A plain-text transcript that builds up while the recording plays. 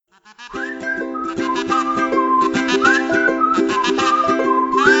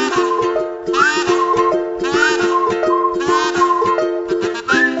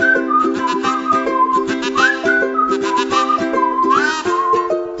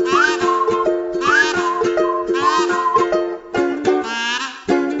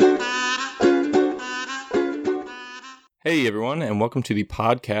Hey everyone, and welcome to the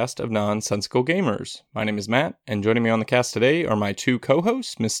podcast of Nonsensical Gamers. My name is Matt, and joining me on the cast today are my two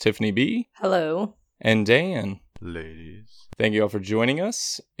co-hosts, Miss Tiffany B. Hello. And Dan. Ladies. Thank you all for joining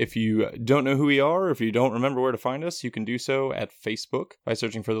us. If you don't know who we are, or if you don't remember where to find us, you can do so at Facebook by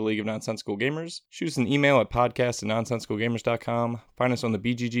searching for the League of Nonsensical Gamers. Shoot us an email at podcast@nonsensicalgamers.com. Find us on the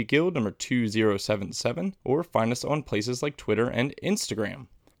BGG Guild number 2077, or find us on places like Twitter and Instagram.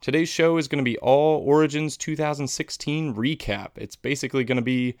 Today's show is going to be all Origins 2016 recap. It's basically going to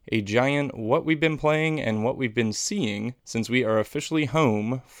be a giant what we've been playing and what we've been seeing since we are officially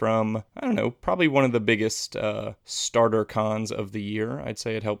home from, probably one of the biggest starter cons of the year. I'd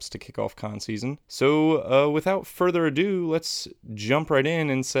say it helps to kick off con season. So without further ado, let's jump right in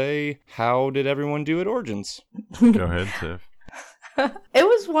and say, how did everyone do at Origins? Go ahead, Tiff. It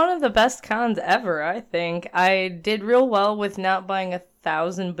was one of the best cons ever, I think. I did real well with not buying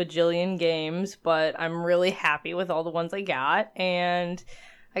 1,000 bajillion games, but I'm really happy with all the ones I got, and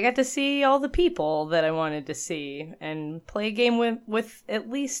I got to see all the people that I wanted to see and play a game with at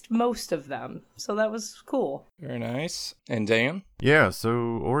least most of them, so that was cool. Very nice. And Dan? Yeah, so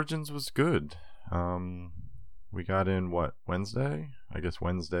Origins was good. We got in, Wednesday? I guess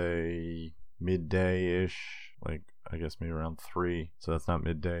Wednesday midday-ish, I guess maybe around 3. So that's not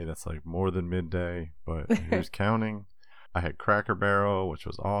midday, that's more than midday, but who's counting? I had Cracker Barrel, which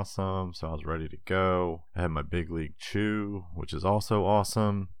was awesome, so I was ready to go. I had my Big League Chew, which is also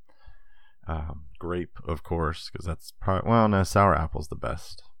awesome. Grape, of course, because that's probably, Sour Apple's the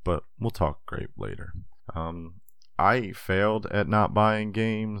best, but we'll talk grape later. I failed at not buying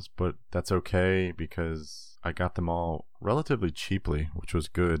games, but that's okay because I got them all relatively cheaply, which was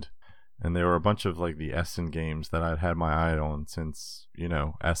good. And there were a bunch of the Essen games that I'd had my eye on since,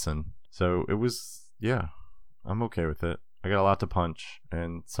 Essen. So it was, I'm okay with it. I got a lot to punch.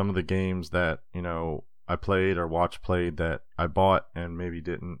 And some of the games that, I played or watched played that I bought and maybe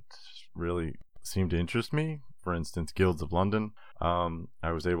didn't really seem to interest me. For instance, Guilds of London.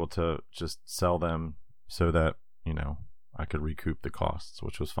 I was able to just sell them so that, I could recoup the costs,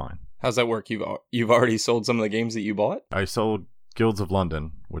 which was fine. How's that work? You've already sold some of the games that you bought? I sold Guilds of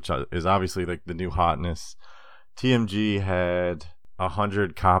London, which is obviously the new hotness. TMG had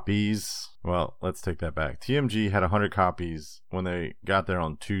 100 copies. Well, let's take that back. TMG had 100 copies when they got there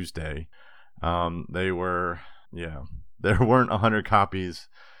on Tuesday. There weren't 100 copies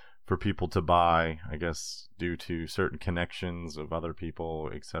for people to buy, I guess, due to certain connections of other people,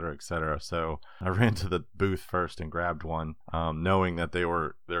 etc., etc. So I ran to the booth first and grabbed one, knowing that they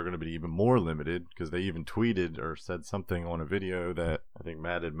were going to be even more limited, because they even tweeted or said something on a video that I think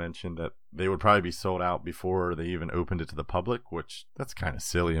Matt had mentioned that they would probably be sold out before they even opened it to the public, which that's kind of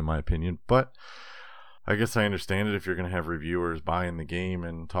silly in my opinion, but I guess I understand it. If you're going to have reviewers buying the game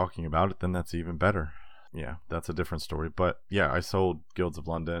and talking about it, then that's even better. Yeah, that's a different story. But yeah, I sold Guilds of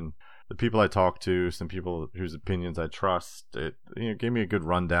London. The people I talked to, some people whose opinions I trust, it gave me a good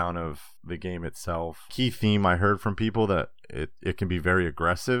rundown of the game itself. Key theme I heard from people that it can be very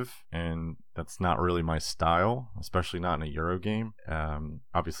aggressive, and that's not really my style, especially not in a Euro game.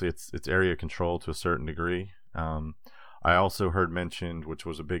 Obviously, it's area control to a certain degree. I also heard mentioned, which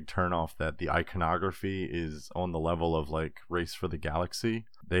was a big turnoff, that the iconography is on the level of Race for the Galaxy.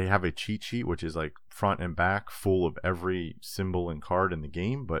 They have a cheat sheet, which is front and back full of every symbol and card in the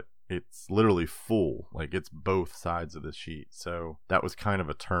game, but it's literally full. It's both sides of the sheet. So that was kind of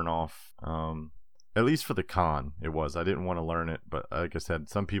a turnoff. At least for the con, it was. I didn't want to learn it, but like I said,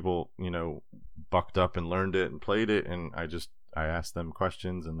 some people, bucked up and learned it and played it, and I asked them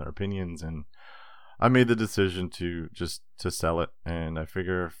questions and their opinions, and I made the decision to sell it. And I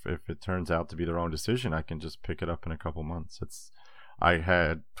figure if it turns out to be the wrong decision, I can just pick it up in a couple months. I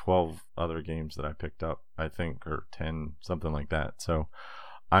had 12 other games that I picked up, I think, or 10, something like that. So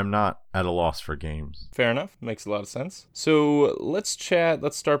I'm not at a loss for games. Fair enough. Makes a lot of sense. So let's chat.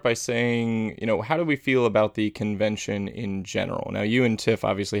 Let's start by saying, how do we feel about the convention in general? Now, you and Tiff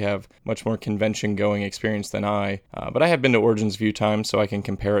obviously have much more convention-going experience than I, but I have been to Origins a few times, so I can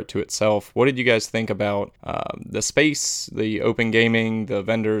compare it to itself. What did you guys think about the space, the open gaming, the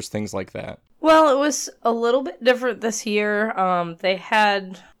vendors, things like that? Well, it was a little bit different this year. They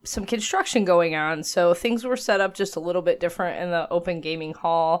had some construction going on, so things were set up just a little bit different in the open gaming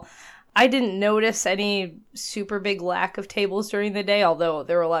hall. I didn't notice any super big lack of tables during the day, although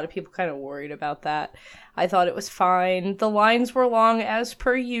there were a lot of people kind of worried about that. I thought it was fine. The lines were long as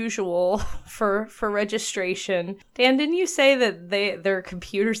per usual for registration. Dan, didn't you say that their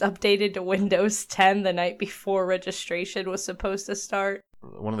computers updated to Windows 10 the night before registration was supposed to start?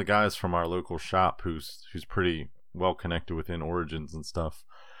 One of the guys from our local shop who's pretty well connected within Origins and stuff,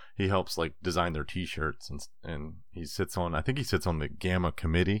 he helps like design their T-shirts, and he sits on, I think he sits on the Gamma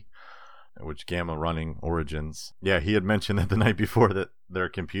committee, which Gamma running Origins. Yeah, he had mentioned that the night before that their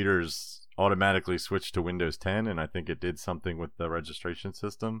computers automatically switched to Windows 10, and I think it did something with the registration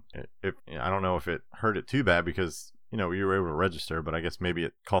system. I don't know if it hurt it too bad because, you know, you were able to register, but I guess maybe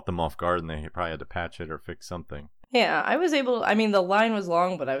it caught them off guard and they probably had to patch it or fix something. Yeah, I was able, I mean, the line was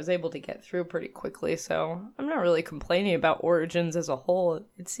long, but I was able to get through pretty quickly, so I'm not really complaining about Origins as a whole.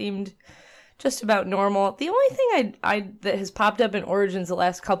 It seemed just about normal. The only thing that has popped up in Origins the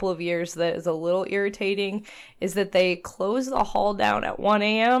last couple of years that is a little irritating is that they close the hall down at 1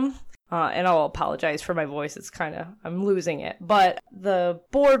 a.m., and I'll apologize for my voice. It's I'm losing it. But the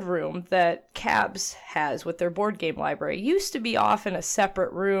boardroom that Cabs has with their board game library used to be off in a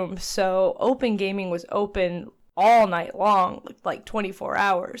separate room. So open gaming was open all night long, like 24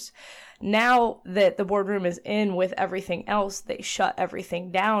 hours. Now that the boardroom is in with everything else, they shut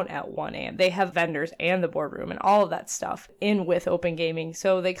everything down at 1 a.m. They have vendors and the boardroom and all of that stuff in with open gaming.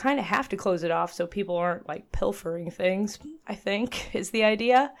 So they kind of have to close it off so people aren't like pilfering things, I think, is the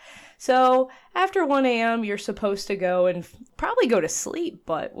idea. So after 1 a.m., you're supposed to go and probably go to sleep,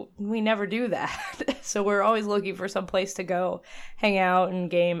 but we never do that. So we're always looking for some place to go, hang out and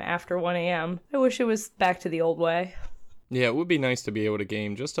game after 1 a.m. I wish it was back to the old way. Yeah, it would be nice to be able to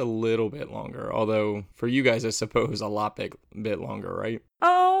game just a little bit longer. Although, for you guys, I suppose, a lot bit longer, right?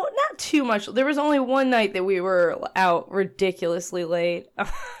 Oh, not too much. There was only one night that we were out ridiculously late,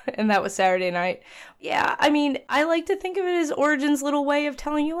 and that was Saturday night. Yeah, I mean, I like to think of it as Origin's little way of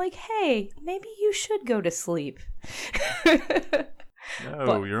telling you, like, hey, maybe you should go to sleep.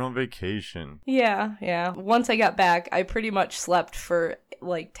 No, you're on vacation. Yeah. Once I got back, I pretty much slept for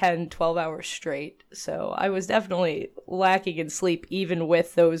like 10, 12 hours straight. So I was definitely lacking in sleep even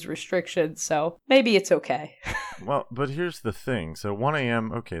with those restrictions. So maybe it's okay. Well, but here's the thing. So 1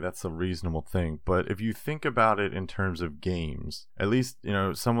 a.m., okay, that's a reasonable thing. But if you think about it in terms of games, at least, you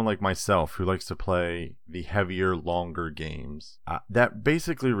know, someone like myself who likes to play the heavier, longer games, that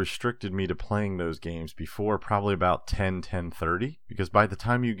basically restricted me to playing those games before probably about 10:30. Because by the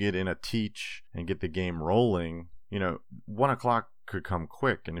time you get in a teach and get the game rolling, you know, 1 o'clock could come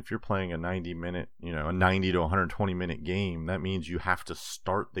quick. And if you're playing a 90-minute, you know, a 90 to 120-minute game, that means you have to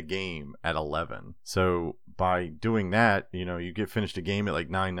start the game at 11. So by doing that, you know, you get finished a game at like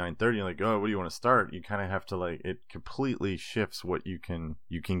 9:30, you're like, oh, what do you want to start? You kind of have to, like, it completely shifts what you can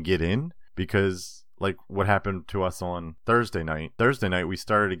get in, because like what happened to us on Thursday night. Thursday night, we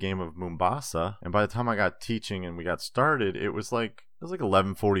started a game of Mombasa, and by the time I got teaching and we got started, it was like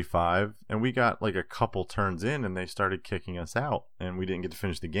 11:45, and we got like a couple turns in and they started kicking us out, and we didn't get to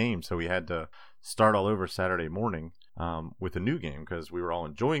finish the game, so we had to start all over Saturday morning with a new game, because we were all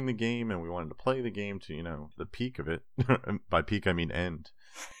enjoying the game and we wanted to play the game to, you know, the peak of it. By peak, I mean end.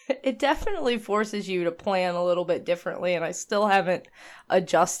 It definitely forces you to plan a little bit differently, and I still haven't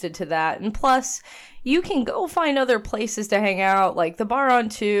adjusted to that. And plus, you can go find other places to hang out. Like, the Bar on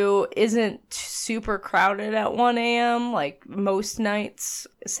 2 isn't super crowded at 1 a.m., like most nights,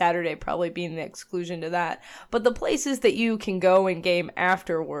 Saturday probably being the exclusion to that. But the places that you can go and game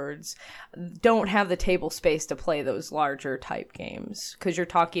afterwards don't have the table space to play those larger type games, because you're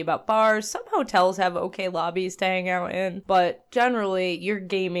talking about bars. Some hotels have okay lobbies to hang out in, but generally your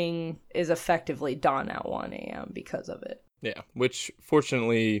gaming is effectively done at 1 a.m. because of it. Yeah, which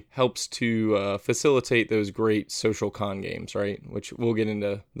fortunately helps to facilitate those great social con games, right? Which we'll get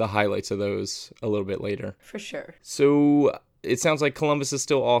into the highlights of those a little bit later. For sure. So it sounds like Columbus is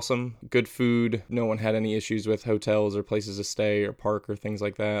still awesome. Good food. No one had any issues with hotels or places to stay or park or things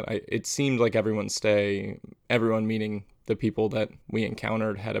like that. It seemed like everyone meaning the people that we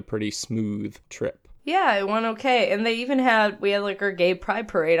encountered, had a pretty smooth trip. Yeah, it went okay. And we had like our gay pride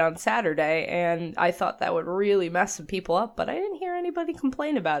parade on Saturday, and I thought that would really mess some people up, but I didn't hear anybody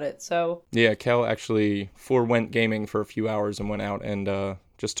complain about it, so. Yeah, Kel actually forewent gaming for a few hours and went out and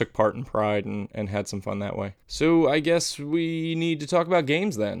just took part in Pride and had some fun that way. So I guess we need to talk about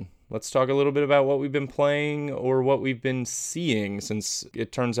games then. Let's talk a little bit about what we've been playing or what we've been seeing, since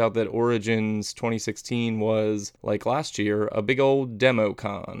it turns out that Origins 2016 was, like last year, a big old demo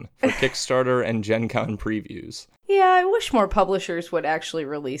con for Kickstarter and Gen Con previews. Yeah, I wish more publishers would actually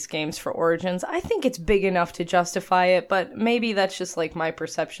release games for Origins. I think it's big enough to justify it, but maybe that's just like my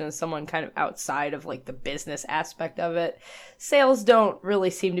perception as someone kind of outside of like the business aspect of it. Sales don't really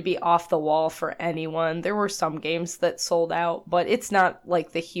seem to be off the wall for anyone. There were some games that sold out, but it's not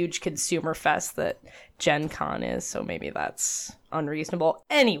like the huge consumer fest that Gen Con is, so maybe that's unreasonable.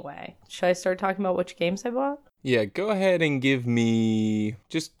 Anyway, should I start talking about which games I bought? Yeah, go ahead and don't give me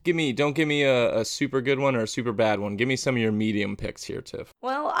a super good one or a super bad one. Give me some of your medium picks here, Tiff.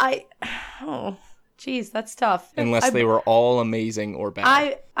 Well, oh, geez, that's tough. Unless they were all amazing or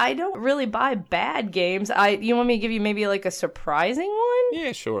bad. I don't really buy bad games. You want me to give you maybe like a surprising one?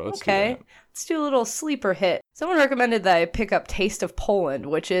 Yeah, sure. Let's do Okay. that. Let's do a little sleeper hit. Someone recommended that I pick up Taste of Poland,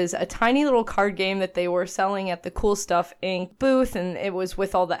 which is a tiny little card game that they were selling at the Cool Stuff Inc. booth, and it was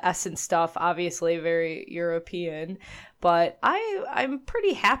with all the Essen stuff, obviously very European. But I'm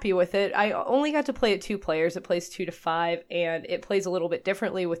pretty happy with it. I only got to play it 2 players. It plays 2 to 5, and it plays a little bit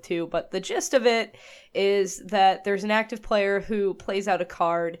differently with 2. But the gist of it is that there's an active player who plays out a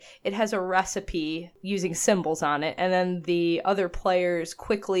card. It has a recipe using symbols on it, and then the other players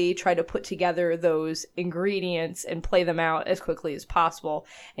quickly try to put together those ingredients and play them out as quickly as possible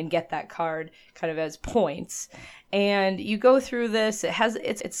and get that card kind of as points. And you go through this,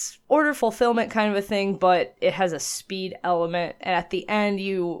 it's order fulfillment kind of a thing, but it has a speed element. And at the end,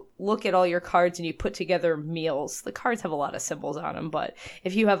 you look at all your cards and you put together meals. The cards have a lot of symbols on them, but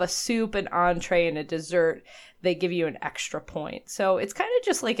if you have a soup, an entree, and a dessert, they give you an extra point. So it's kind of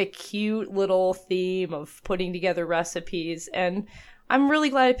just like a cute little theme of putting together recipes. And I'm really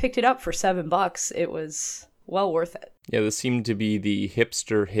glad I picked it up for $7. It was well worth it. Yeah, this seemed to be the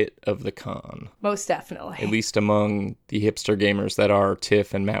hipster hit of the con. Most definitely. At least among the hipster gamers that are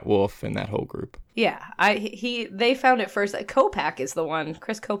Tiff and Matt Wolf and that whole group. Yeah, they found it first. Chris Kopak is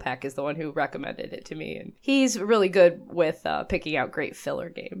the one who recommended it to me, and he's really good with picking out great filler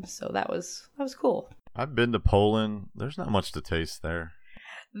games. So that was cool. I've been to Poland. There's not much to taste there.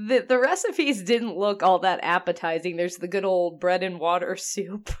 The recipes didn't look all that appetizing. There's the good old bread and water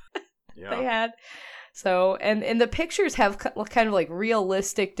soup they had. So, and the pictures have kind of like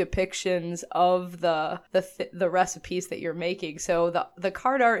realistic depictions of the recipes that you're making. So the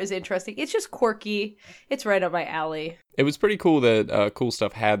card art is interesting. It's just quirky. It's right up my alley. It was pretty cool that Cool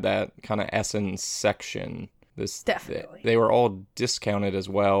Stuff had that kind of Essen section. Definitely. They were all discounted as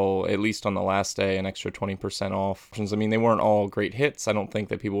well, at least on the last day, an extra 20% off. I mean, they weren't all great hits. I don't think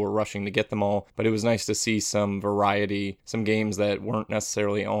that people were rushing to get them all, but it was nice to see some variety, some games that weren't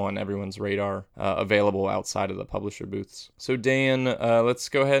necessarily on everyone's radar available outside of the publisher booths. So Dan, let's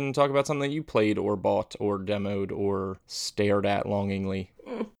go ahead and talk about something that you played or bought or demoed or stared at longingly.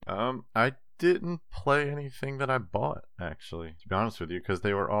 I didn't play anything that I bought, actually, to be honest with you, because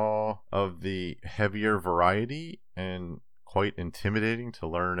they were all of the heavier variety and quite intimidating to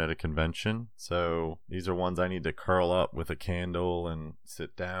learn at a convention. So these are ones I need to curl up with a candle and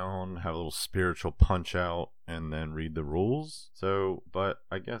sit down, have a little spiritual punch out, and then read the rules. So, but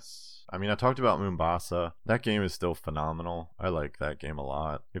I talked about Mombasa. That game is still phenomenal. I like that game a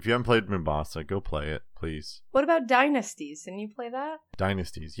lot. If you haven't played Mombasa, go play it, please. What about Dynasties? Didn't you play that?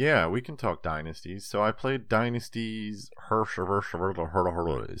 Dynasties. Yeah, we can talk Dynasties. So I played Dynasties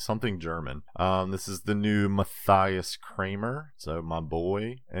something German. This is the new Matthias Kramer, so my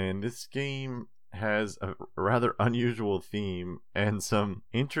boy. And this game has a rather unusual theme and some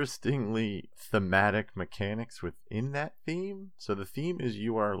interestingly thematic mechanics within that theme. So the theme is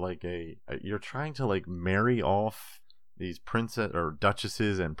you are like you're trying to like marry off these princess or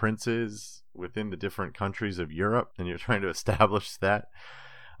duchesses and princes within the different countries of Europe, and you're trying to establish that.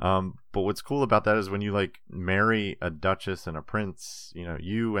 But what's cool about that is when you like marry a duchess and a prince, you know,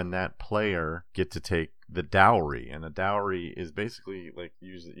 you and that player get to take the dowry, and a dowry is basically like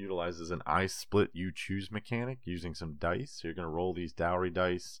utilizes an I split you choose mechanic using some dice. So you're going to roll these dowry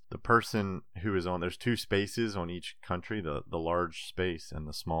dice. The person who is there's 2 spaces on each country, the large space and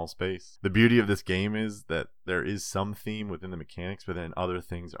the small space. The beauty of this game is that there is some theme within the mechanics, but then other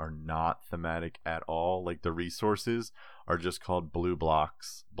things are not thematic at all. Like the resources are just called blue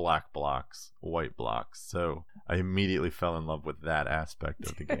blocks, black blocks, white blocks. So I immediately fell in love with that aspect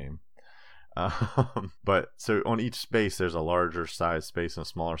of the game. But so on each space there's a larger size space and a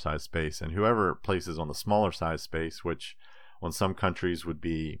smaller size space, and whoever places on the smaller size space, which on some countries would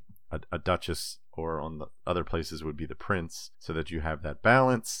be a duchess, or on the other places would be the prince, so that you have that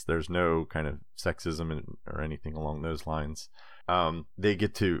balance. There's no kind of sexism or anything along those lines. They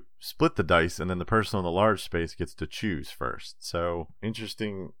get to split the dice, and then the person on the large space gets to choose first. So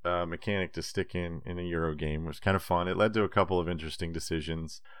interesting mechanic to stick in a Euro game. It was kind of fun. It led to a couple of interesting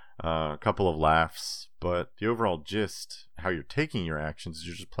decisions, a couple of laughs, but the overall gist, how you're taking your actions, is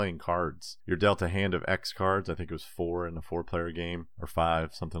you're just playing cards. You're dealt a hand of X cards. I think it was 4 in a 4-player game, or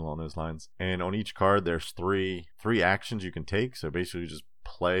 5, something along those lines. And on each card there's three actions you can take. So basically you just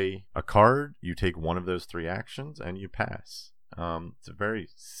play a card, you take one of those 3 actions, and you pass. It's a very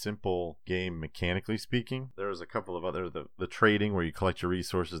simple game mechanically speaking. There was a couple of other, the trading where you collect your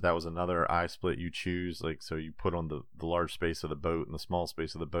resources. That was another eye split you choose. Like, so you put on the large space of the boat and the small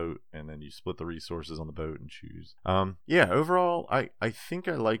space of the boat, and then you split the resources on the boat and choose. Yeah, overall, I think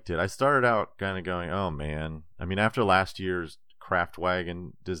I liked it. I started out kind of going, oh man. I mean, after last year's craft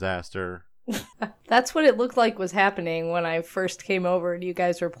wagon disaster. That's what it looked like was happening when I first came over and you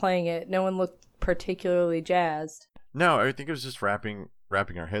guys were playing it. No one looked particularly jazzed. No, I think it was just wrapping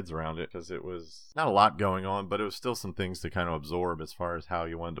our heads around it, because it was not a lot going on, but it was still some things to kind of absorb as far as how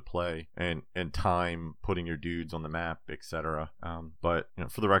you wanted to play and time putting your dudes on the map, etc. But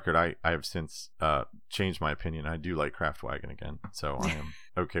for the record, I have since changed my opinion. I do like Craftwagon again, so I am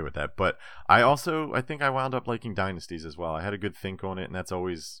okay with that. But I think I wound up liking Dynasties as well. I had a good think on it, and that's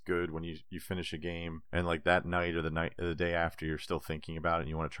always good when you finish a game and like that night or the day after you're still thinking about it and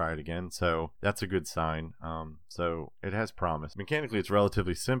you want to try it again. So that's a good sign. So it has promise. Mechanically, it's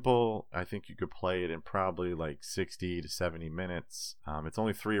relatively simple. I think you could play it in probably like 60 to 70 minutes. It's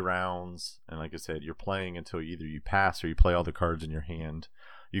only 3 rounds, and like I said, you're playing until either you pass or you play all the cards in your hand.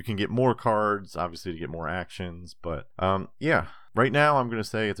 You can get more cards, obviously, to get more actions, but yeah. Right now, I'm going to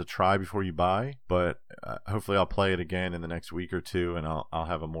say it's a try before you buy, but hopefully I'll play it again in the next week or two, and I'll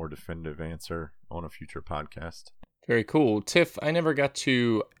have a more definitive answer on a future podcast. Very cool. Tiff, I never got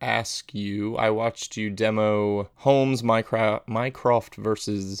to ask you. I watched you demo Holmes, Mycroft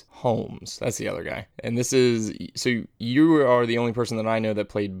versus Holmes. That's the other guy. And this is, so you are the only person that I know that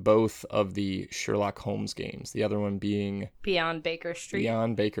played both of the Sherlock Holmes games. The other one being Beyond Baker Street.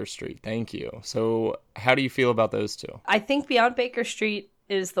 Beyond Baker Street. Thank you. So how do you feel about those two? I think Beyond Baker Street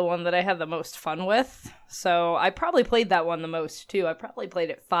is the one that I had the most fun with. So I probably played that one the most too. I probably played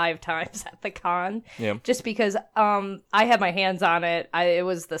it 5 times at the con. Yeah. Just because I had my hands on it. It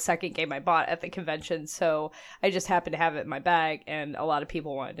was the second game I bought at the convention, so I just happened to have it in my bag, and a lot of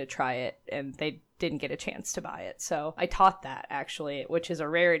people wanted to try it, and they didn't get a chance to buy it. So I taught that, actually, which is a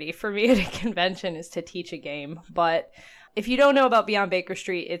rarity for me at a convention, is to teach a game. But if you don't know about Beyond Baker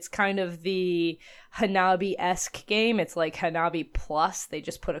Street, it's kind of the Hanabi-esque game. It's like Hanabi Plus. They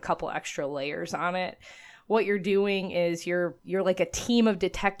just put a couple extra layers on it. What you're doing is you're like a team of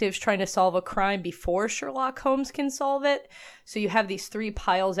detectives trying to solve a crime before Sherlock Holmes can solve it. So you have these 3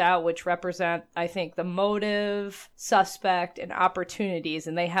 piles out, which represent, I think, the motive, suspect, and opportunities.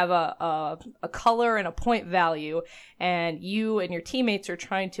 And they have a color and a point value. And you and your teammates are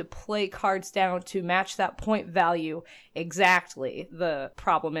trying to play cards down to match that point value exactly. The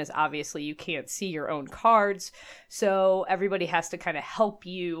problem is, obviously, you can't see your own cards. So everybody has to kind of help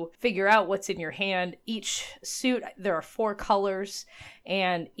you figure out what's in your hand. Each suit, there are 4 colors,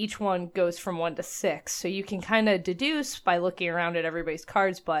 and each one goes from 1 to 6. So you can kind of deduce by looking around at everybody's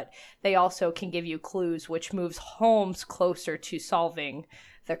cards, but they also can give you clues, which moves Holmes closer to solving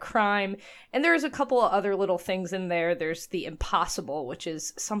the crime. And there's a couple of other little things in there. There's the impossible, which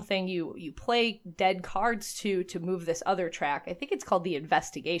is something you play dead cards to move this other track. I think it's called the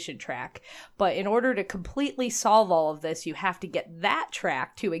investigation track. But in order to completely solve all of this, you have to get that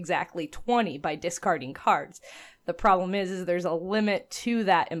track to exactly 20 by discarding cards. The problem is there's a limit to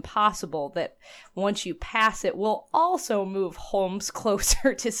that impossible that once you pass it will also move Holmes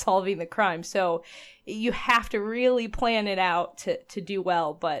closer to solving the crime. So you have to really plan it out to do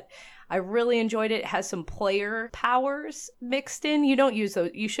well. But I really enjoyed it. It has some player powers mixed in. You don't use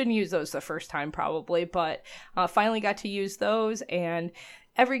those. You shouldn't use those the first time probably, but finally got to use those. And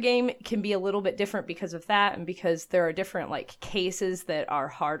every game can be a little bit different because of that, and because there are different like cases that are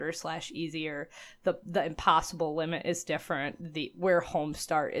harder / easier. The impossible limit is different. Where home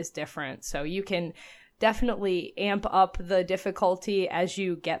start is different. So you can definitely amp up the difficulty as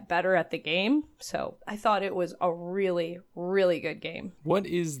you get better at the game. So I thought it was a really, really good game.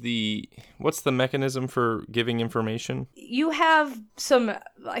 What's the mechanism for giving information? You have some,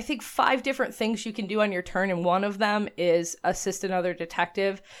 I think, 5 different things you can do on your turn, and one of them is assist another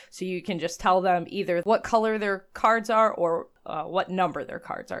detective. So you can just tell them either what color their cards are or what number their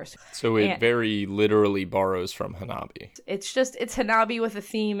cards are. So it very literally borrows from Hanabi. It's Hanabi with a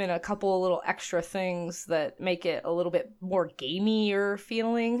theme and a couple of little extra things that make it a little bit more gamey-er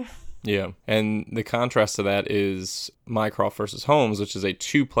feeling. Yeah, and the contrast to that is Mycroft versus Holmes, which is a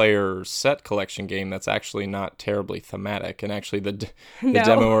 2-player set collection game that's actually not terribly thematic. And actually the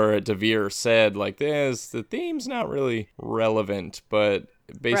demoer at DeVere said, like, the theme's not really relevant, but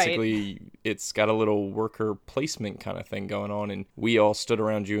basically It's got a little worker placement kind of thing going on, and we all stood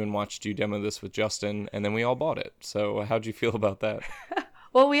around you and watched you demo this with Justin, and then we all bought it. So how'd you feel about that?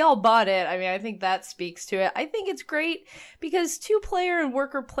 Well, we all bought it. I mean, I think that speaks to it. I think it's great because 2-player and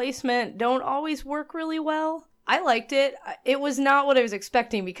worker placement don't always work really well. I liked it. It was not what I was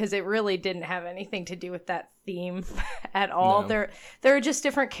expecting because it really didn't have anything to do with that theme at all. No. There are just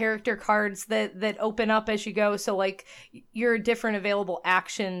different character cards that open up as you go. So like your different available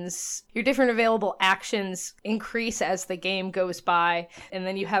actions increase as the game goes by, and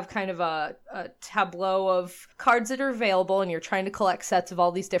then you have kind of a tableau of cards that are available, and you're trying to collect sets of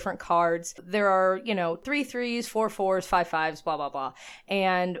all these different cards. There are 3 3s, 4 4s, 5 5s, blah blah blah,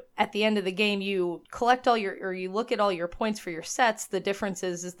 and at the end of the game you collect you look at all your points for your sets. The difference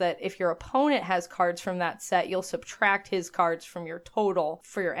is that if your opponent has cards from that set, you'll subtract his cards from your total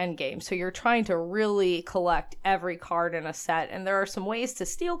for your end game. So you're trying to really collect every card in a set, and there are some ways to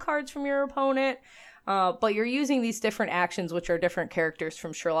steal cards from your opponent, but you're using these different actions, which are different characters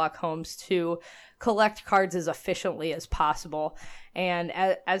from Sherlock Holmes, to collect cards as efficiently as possible. And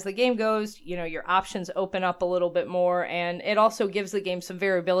as the game goes, your options open up a little bit more, and it also gives the game some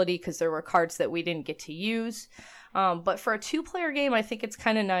variability because there were cards that we didn't get to use. But for a 2-player game, I think it's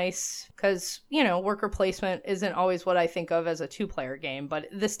kind of nice because, worker placement isn't always what I think of as a 2-player game, but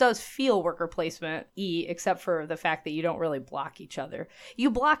this does feel worker placement-y, except for the fact that you don't really block each other. You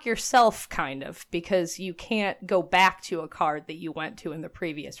block yourself, kind of, because you can't go back to a card that you went to in the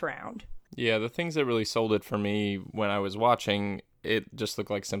previous round. Yeah, the things that really sold it for me when I was watching, it just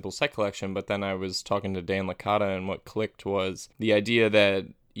looked like simple set collection, but then I was talking to Dan Licata, and what clicked was the idea that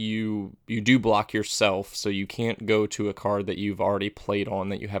you do block yourself, so you can't go to a card that you've already played on,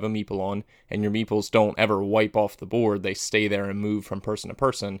 that you have a meeple on, and your meeples don't ever wipe off the board. They stay there and move from person to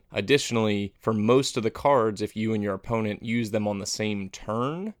person. Additionally, for most of the cards, if you and your opponent use them on the same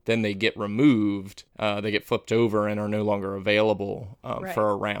turn, then they get removed, they get flipped over and are no longer available Right.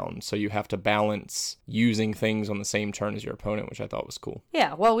 for a round. So you have to balance using things on the same turn as your opponent, which I thought was cool.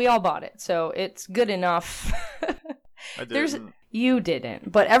 Yeah, well, we all bought it, so it's good enough. I didn't. You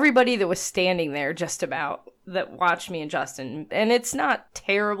didn't, but everybody that was standing there just about that watched me and Justin, and it's not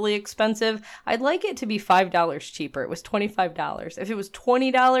terribly expensive. I'd like it to be $5 cheaper. It was $25. If it was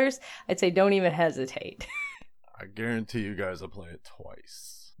 $20, I'd say don't even hesitate. I guarantee you guys will play it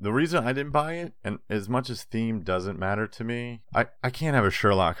twice. The reason I didn't buy it, and as much as theme doesn't matter to me, I can't have a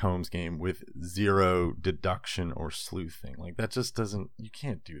Sherlock Holmes game with 0 deduction or sleuthing. Like, that just doesn't, you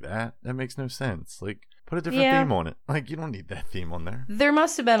can't do that. That makes no sense. Like, put a different theme on it. Like, you don't need that theme on there. There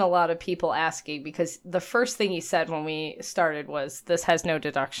must have been a lot of people asking, because the first thing he said when we started was, this has no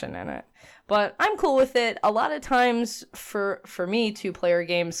deduction in it. But I'm cool with it. A lot of times, for me, 2-player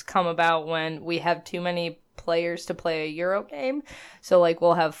games come about when we have too many players to play a Euro game. So, like,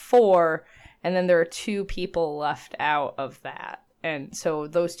 we'll have 4, and then there are 2 people left out of that. And so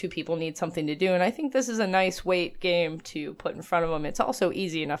those 2 people need something to do. And I think this is a nice weight game to put in front of them. It's also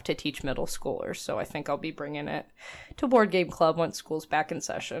easy enough to teach middle schoolers. So I think I'll be bringing it to Board Game Club once school's back in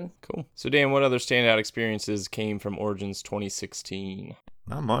session. Cool. So Dan, what other standout experiences came from Origins 2016?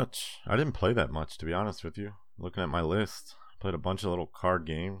 Not much. I didn't play that much, to be honest with you. Looking at my list, I played a bunch of little card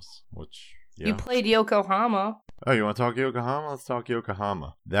games, which, yeah. You played Yokohama. Oh, you want to talk Yokohama? Let's talk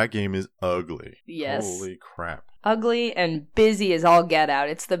Yokohama. That game is ugly. Yes. Holy crap. Ugly and busy as all get out.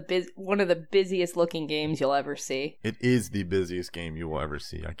 It's one of the busiest looking games you'll ever see. It is the busiest game you will ever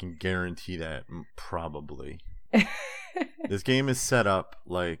see. I can guarantee that, probably. This game is set up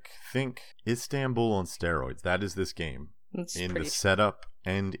like, think Istanbul on steroids. That is this game. It's in pretty... the setup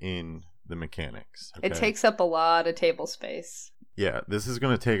and in the mechanics. Okay? It takes up a lot of table space. Yeah, this is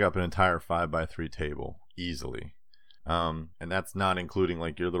going to take up an entire 5x3 table easily. And that's not including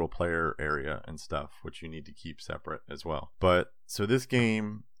like your little player area and stuff, which you need to keep separate as well. But so this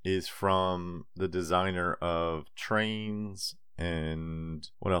game is from the designer of Trains, and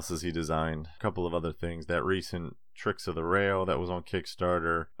what else has he designed? A couple of other things. That recent Tricks of the Rail that was on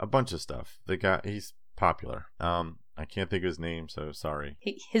Kickstarter, a bunch of stuff. The guy, he's popular. I can't think of his name, so sorry.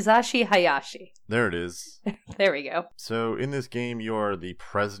 Hisashi Hayashi. There it is. There we go. So in this game, you're the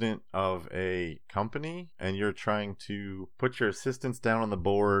president of a company, and you're trying to put your assistants down on the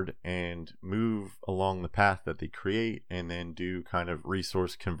board and move along the path that they create, and then do kind of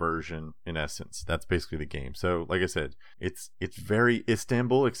resource conversion in essence. That's basically the game. So like I said, it's very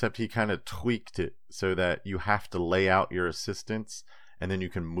Istanbul, except he kind of tweaked it so that you have to lay out your assistants and then you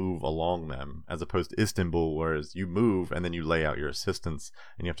can move along them, as opposed to Istanbul, whereas you move and then you lay out your assistants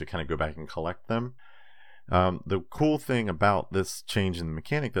and you have to kind of go back and collect them. The cool thing about this change in the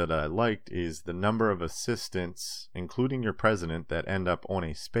mechanic that I liked is the number of assistants, including your president, that end up on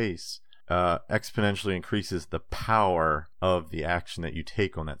a space exponentially increases the power of the action that you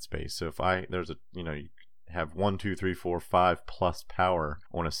take on that space. So if you have 1, 2, 3, 4, 5 plus power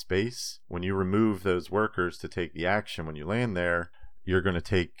on a space, when you remove those workers to take the action when you land there, you're going to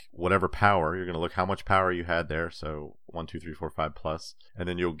take whatever power, you're going to look how much power you had there. So 1, 2, 3, 4, 5 plus, and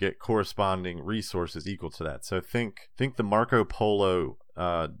then you'll get corresponding resources equal to that. So think the Marco Polo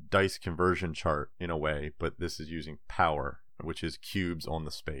dice conversion chart in a way, but this is using power, which is cubes on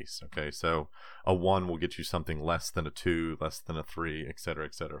the space. Okay, so a 1 will get you something less than a 2, less than a 3, etc.,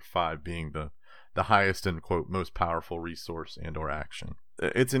 etc. 5 being the highest and quote most powerful resource and or action.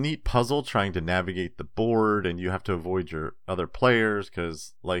 It's a neat puzzle trying to navigate the board, and you have to avoid your other players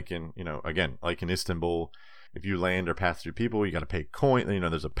because, like in Istanbul, if you land or pass through people, you got to pay coin.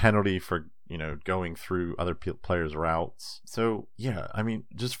 There's a penalty for going through other players' routes. So yeah, I mean,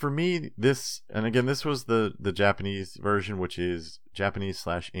 just for me, this was the Japanese version, which is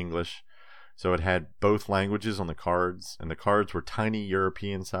Japanese/English. So it had both languages on the cards, and the cards were tiny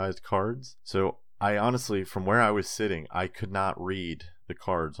European-sized cards. So I honestly, from where I was sitting, I could not read the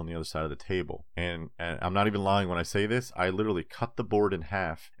cards on the other side of the table. And I'm not even lying when I say this. I literally cut the board in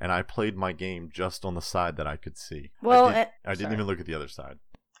half, and I played my game just on the side that I could see. Well, I didn't even look at the other side.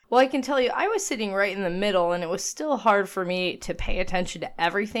 Well, I can tell you, I was sitting right in the middle, and it was still hard for me to pay attention to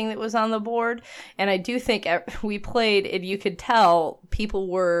everything that was on the board. And I do think we played, and you could tell people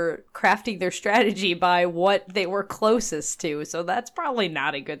were crafting their strategy by what they were closest to. So that's probably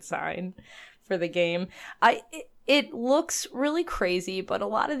not a good sign for the game. It looks really crazy, but a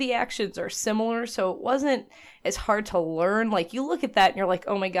lot of the actions are similar, so it wasn't as hard to learn. Like, you look at that and you're like,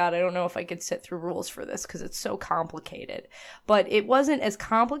 oh my god, I don't know if I could sit through rules for this because it's so complicated. But it wasn't as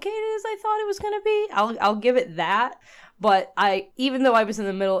complicated as I thought it was going to be. I'll give it that. But even though I was in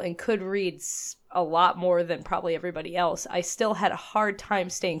the middle and could read a lot more than probably everybody else, I still had a hard time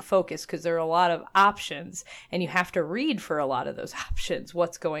staying focused because there are a lot of options, and you have to read for a lot of those options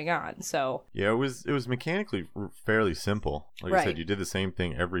what's going on. So yeah, it was mechanically fairly simple. Like I said, you did the same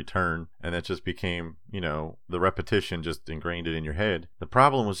thing every turn, and that just became, the repetition just ingrained it in your head. The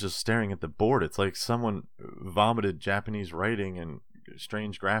problem was just staring at the board. It's like someone vomited Japanese writing and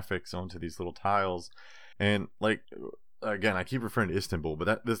strange graphics onto these little tiles, and like, again, I keep referring to Istanbul,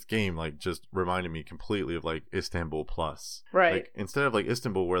 but this game just reminded me completely of Istanbul Plus. Right. Like, instead of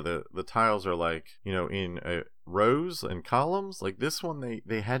Istanbul where the tiles are in rows and columns, this one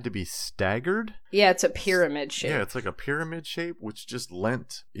they had to be staggered. Yeah, it's a pyramid shape. Yeah, it's like a pyramid shape, which just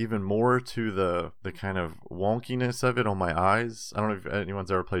lent even more to the kind of wonkiness of it on my eyes. I don't know if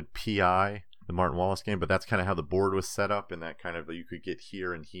anyone's ever played PI, the Martin Wallace game, but that's kind of how the board was set up, and that kind of you could get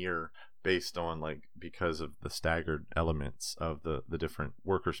here and here based on because of the staggered elements of the different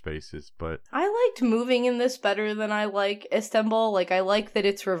worker spaces. But I liked moving in this better than I like Istanbul. I like that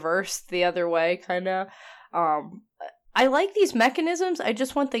it's reversed the other way, kind of. I like these mechanisms. I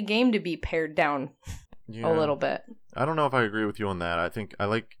just want the game to be pared down a little bit. I don't know if I agree with you on that. I think I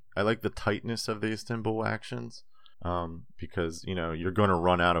like the tightness of the Istanbul actions. Because you're going to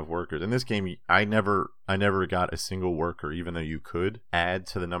run out of workers. In this game, I never got a single worker, even though you could add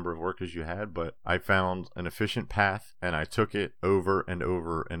to the number of workers you had. But I found an efficient path, and I took it over and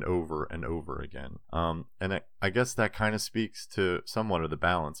over and over and over again. And I guess that kind of speaks to somewhat of the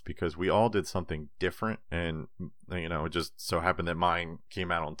balance, because we all did something different, and it just so happened that mine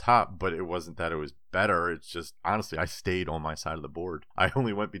came out on top. But it wasn't that it was better. It's just, honestly, I stayed on my side of the board. I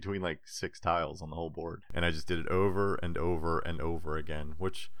only went between 6 tiles on the whole board, and I just did it over and over and over again,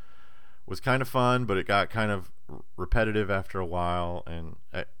 which was kind of fun, but it got kind of repetitive after a while. And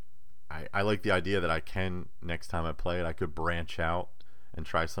I like the idea that I can, next time I play it, I could branch out and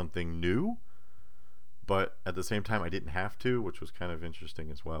try something new, but at the same time I didn't have to, which was kind of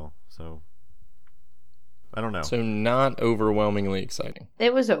interesting as well. So I don't know. So not overwhelmingly exciting.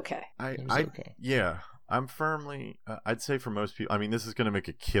 It was okay. Okay. Yeah. I'm firmly, I'd say for most people, I mean, this is going to make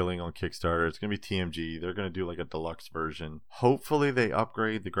a killing on Kickstarter. It's going to be TMG. They're going to do a deluxe version. Hopefully they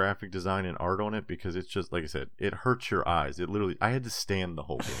upgrade the graphic design and art on it, because it's just, like I said, it hurts your eyes. It literally, I had to stand the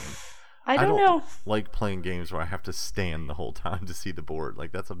whole game. I don't know. Like playing games where I have to stand the whole time to see the board.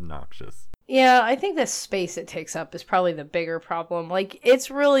 That's obnoxious. Yeah, I think the space it takes up is probably the bigger problem.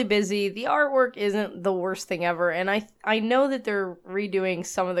 It's really busy. The artwork isn't the worst thing ever. And I know that they're redoing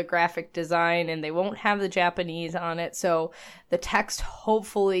some of the graphic design, and they won't have the Japanese on it. So the text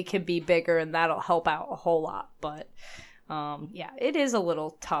hopefully can be bigger, and that'll help out a whole lot. But yeah, it is a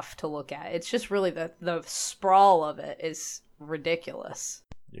little tough to look at. It's just really the sprawl of it is ridiculous.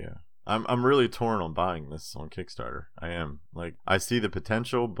 Yeah. I'm really torn on buying this on Kickstarter. I am. Like, I see the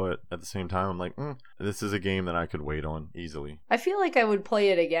potential, but at the same time, I'm like, this is a game that I could wait on easily. I feel like I would play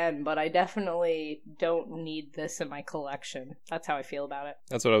it again, but I definitely don't need this in my collection. That's how I feel about it.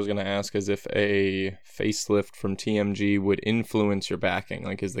 That's what I was going to ask, is if a facelift from TMG would influence your backing.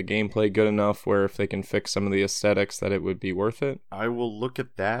 Like, is the gameplay good enough where if they can fix some of the aesthetics that it would be worth it? I will look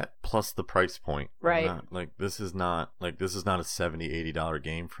at that plus the price point. Right. This is not a $70, $80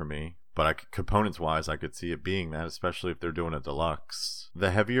 game for me. But components wise, I could see it being that, especially if they're doing a deluxe.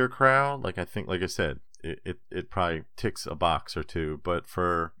 The heavier crowd, like I said, it probably ticks a box or two. But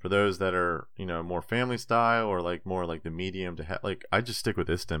for those that are, more family style or like more like the medium to I just stick with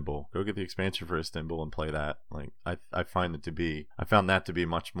Istanbul. Go get the expansion for Istanbul and play that. Like I found that to be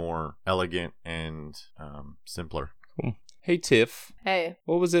much more elegant and simpler. Cool. Hey, Tiff. Hey.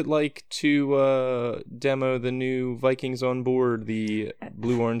 What was it like to demo the new Vikings on Board, the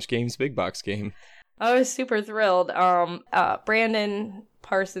Blue Orange Games big box game? I was super thrilled. Brandon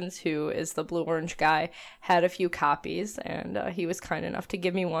Parsons, who is the Blue Orange guy, had a few copies, and he was kind enough to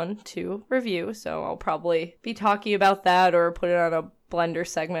give me one to review, so I'll probably be talking about that or put it on a Blender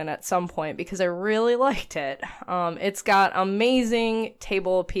segment at some point because I really liked it. It's got amazing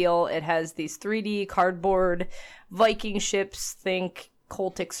table appeal. It has these 3D cardboard Viking ships, think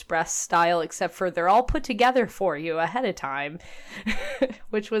Colt Express style, except for they're all put together for you ahead of time,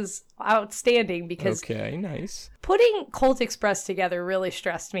 which was outstanding because okay, nice. Putting Colt Express together really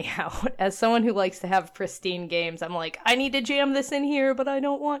stressed me out. As someone who likes to have pristine games, I'm like, I need to jam this in here, but I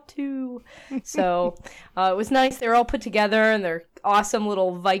don't want to. So it was nice. They're all put together, and they're awesome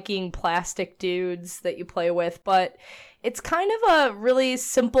little Viking plastic dudes that you play with, but it's kind of a really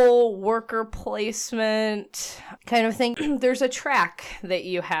simple worker placement kind of thing. There's a track that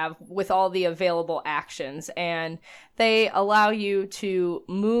you have with all the available actions, and they allow you to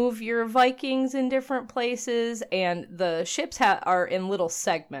move your Vikings in different places, and the ships are in little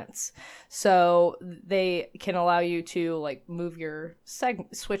segments. So they can allow you to like move your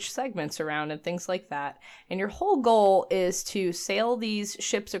switch segments around and things like that. And your whole goal is to sail these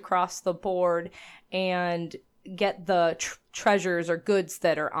ships across the board and get the treasures or goods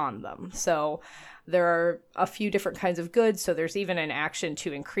that are on them. So there are a few different kinds of goods, so there's even an action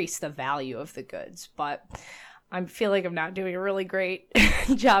to increase the value of the goods. But I feel like I'm not doing a really great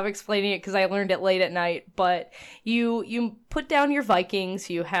job explaining it because I learned it late at night. But you put down your Vikings.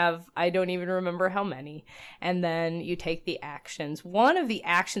 You have, I don't even remember how many. And then you take the actions. One of the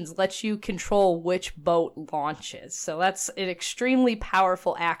actions lets you control which boat launches. So that's an extremely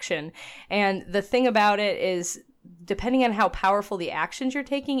powerful action. And the thing about it is, depending on how powerful the actions you're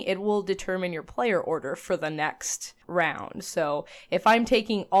taking, it will determine your player order for the next round. So if I'm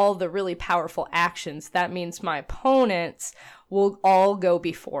taking all the really powerful actions, that means my opponents will all go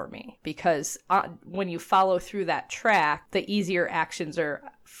before me, because when you follow through that track, the easier actions are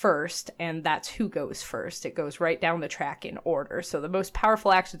first, and that's who goes first. It goes right down the track in order. So the most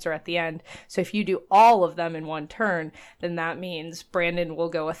powerful actions are at the end. So if you do all of them in one turn, then that means Brandon will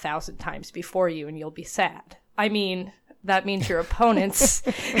go 1,000 times before you, and you'll be sad. I mean, that means your opponents.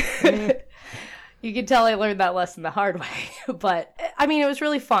 You can tell I learned that lesson the hard way. But, I mean, it was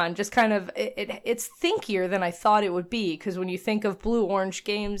really fun. Just kind of, it's thinkier than I thought it would be. Because when you think of Blue Orange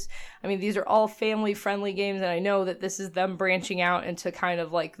games, I mean, these are all family-friendly games. And I know that this is them branching out into kind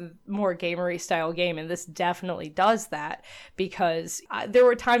of like more gamery style game. And this definitely does that. Because there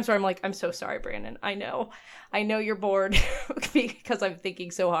were times where I'm like, I'm so sorry, Brandon. I know you're bored because I'm thinking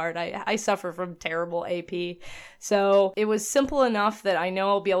so hard. I suffer from terrible AP. So it was simple enough that I know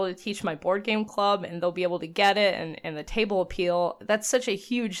I'll be able to teach my board game club and they'll be able to get it. And the table appeal, that's such a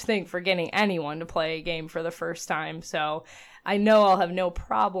huge thing for getting anyone to play a game for the first time. So I know I'll have no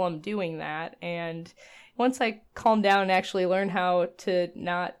problem doing that. And once I calm down and actually learn how to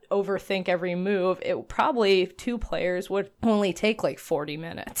not overthink every move, it probably 2 players would only take like 40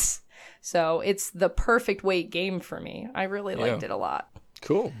 minutes. So it's the perfect weight game for me. I really liked it a lot.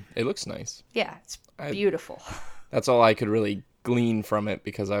 Cool. It looks nice. Yeah, it's beautiful. That's all I could really glean from it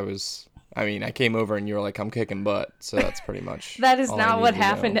because I came over and you were like, I'm kicking butt. So that's pretty much That is not what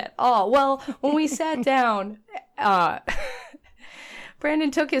happened at all. Well, when we sat down,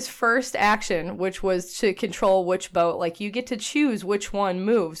 Brandon took his first action, which was to control which boat. Like, you get to choose which one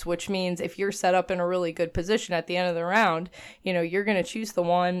moves, which means if you're set up in a really good position at the end of the round, you're going to choose the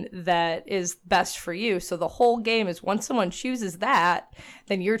one that is best for you. So the whole game is once someone chooses that,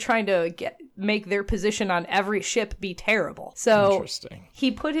 then you're trying to make their position on every ship be terrible. So interesting.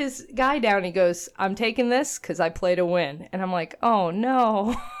 He put his guy down. He goes, I'm taking this because I play to win. And I'm like, oh,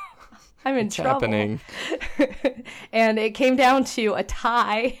 no. I'm in It's trouble. happening. And it came down to a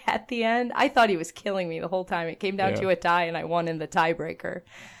tie at the end. I thought he was killing me the whole time. It came down Yeah. to a tie, and I won in the tiebreaker.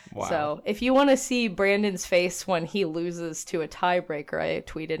 Wow. So if you want to see Brandon's face when he loses to a tiebreaker, I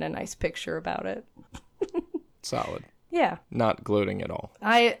tweeted a nice picture about it. Solid. Yeah, Not gloating at all.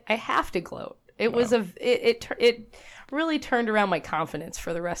 I have to gloat. It was it really turned around my confidence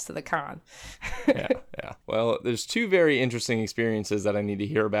for the rest of the con. Yeah. Well, there's two very interesting experiences that I need to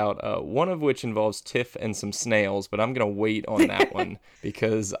hear about. One of which involves Tiff and some snails, but I'm gonna wait on that one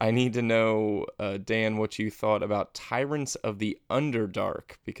because I need to know, Dan, what you thought about Tyrants of the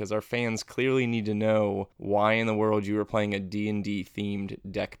Underdark, because our fans clearly need to know why in the world you were playing a D&D themed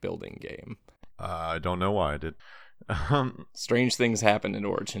deck building game. I don't know why I did. Strange things happen in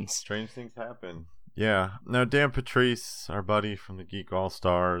Origins. Strange things happen. Yeah. No, Dan Patrice, our buddy from the Geek All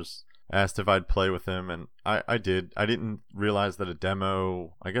Stars, asked if I'd play with him, and I did. I didn't realize that a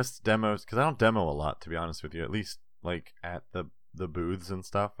demo, I guess demos, because I don't demo a lot, to be honest with you, at least like at the booths and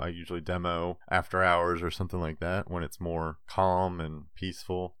stuff. I usually demo after hours or something like that when it's more calm and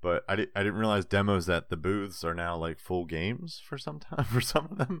peaceful. But I didn't realize demos at the booths are now like full games for some time, for some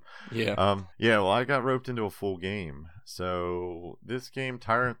of them. Yeah. Yeah, well, I got roped into a full game. So this game,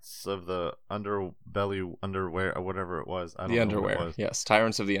 Tyrants of the Underwear, or whatever it was. I don't know Underwear. what it was. Yes,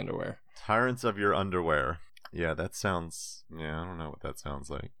 Tyrants of the Underwear. Tyrants of your Underwear. Yeah, that sounds. Yeah, I don't know what that sounds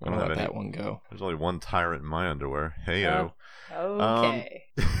like. I I'll don't have let any. that one go. There's only one tyrant in my underwear. Heyo. Okay.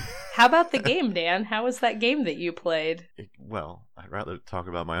 How about the game, Dan? How was that game that you played? Well, I'd rather talk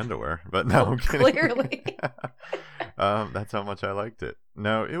about my underwear, but no, I'm kidding. Clearly. That's how much I liked it.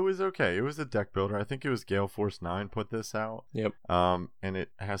 No, it was okay. It was a deck builder. I think it was Gale Force 9 put this out. Yep. And it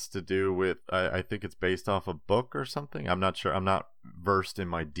has to do with, I think it's based off a book or something. I'm not sure. I'm not versed in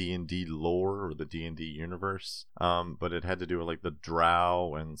my D&D lore or the D&D universe. But it had to do with like the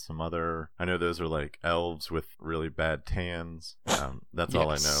drow and some other, I know those are like elves with really bad tans. That's all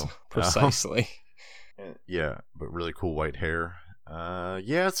I know. Precisely. Yeah, but really cool white hair.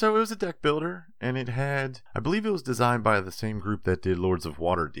 Yeah, so it was a deck builder, and it had, I believe it was designed by the same group that did Lords of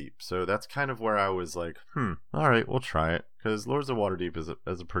Waterdeep. So that's kind of where I was like, all right, we'll try it, because Lords of Waterdeep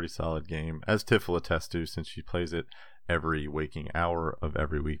is a pretty solid game, as Tiff will attest to, since she plays it every waking hour of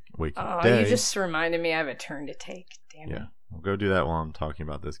every waking day. You just reminded me I have a turn to take. Damn it. Yeah, we'll go do that while I'm talking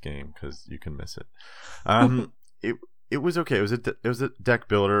about this game, because you can miss it. It was okay. It was a deck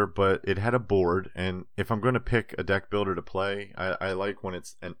builder, but it had a board. And if I'm going to pick a deck builder to play, I like when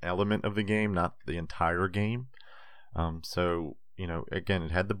it's an element of the game, not the entire game. So, you know, again,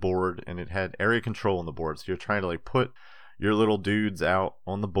 it had the board and it had area control on the board. So you're trying to like put your little dudes out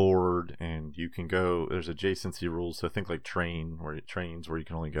on the board, and you can go. There's adjacency rules. So think like trains where you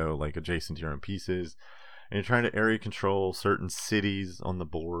can only go like adjacent to your own pieces. And you're trying to area control certain cities on the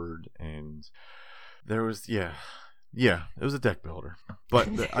board. And there was, yeah, it was a deck builder, but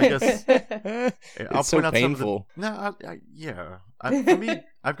I guess I'll so point out painful. For me,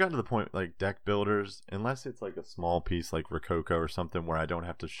 I've gotten to the point like deck builders, unless it's like a small piece like Rococo or something where I don't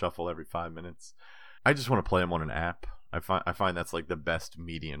have to shuffle every 5 minutes. I just want to play them on an app. I find that's like the best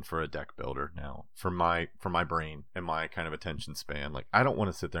median for a deck builder now for my brain and my kind of attention span. Like I don't want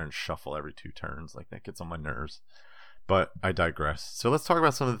to sit there and shuffle every 2 turns. Like that gets on my nerves. But I digress. So let's talk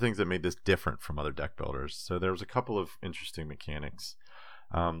about some of the things that made this different from other deck builders. So there was a couple of interesting mechanics.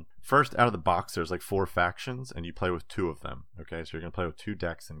 First, out of the box, there's like 4 factions, and you play with 2 of them. Okay, so you're going to play with 2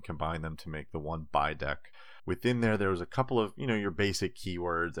 decks and combine them to make the one buy deck. Within there was a couple of, your basic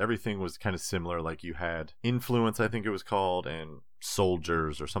keywords. Everything was kind of similar. Like you had influence, I think it was called, and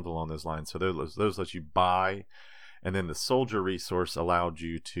soldiers or something along those lines. So those let you buy. And then the soldier resource allowed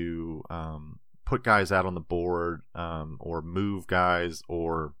you to put guys out on the board, or move guys,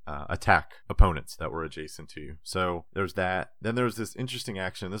 or attack opponents that were adjacent to you. So there's that. Then there was this interesting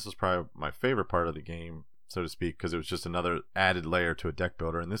action. This was probably my favorite part of the game, so to speak, because it was just another added layer to a deck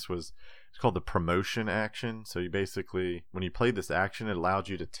builder. And it's called the promotion action. So you basically, when you played this action, it allowed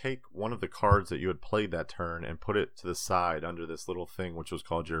you to take one of the cards that you had played that turn and put it to the side under this little thing, which was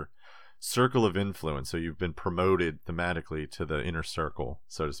called your circle of influence. So you've been promoted thematically to the inner circle,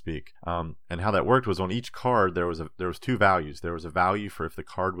 so to speak. And how that worked was on each card there was 2 values. There was a value for if the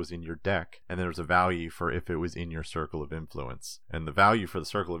card was in your deck, and there was a value for if it was in your circle of influence. And the value for the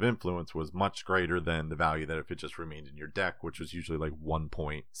circle of influence was much greater than the value that if it just remained in your deck, which was usually like 1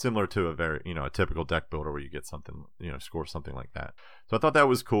 point, similar to a very a typical deck builder where you get something, score something like that. So I thought that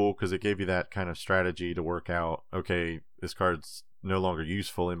was cool because it gave you that kind of strategy to work out, okay, this card's no longer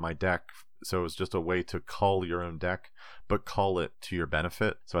useful in my deck, so it was just a way to cull your own deck, but cull it to your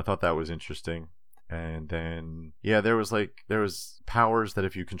benefit. So I thought that was interesting. And then, yeah, there was powers that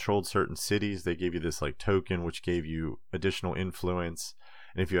if you controlled certain cities, they gave you this like token, which gave you additional influence.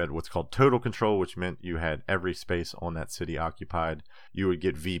 And if you had what's called total control, which meant you had every space on that city occupied, you would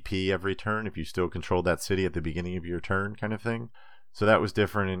get VP every turn if you still controlled that city at the beginning of your turn, kind of thing. So that was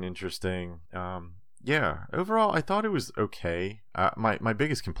different and interesting. Yeah, overall, I thought it was okay. My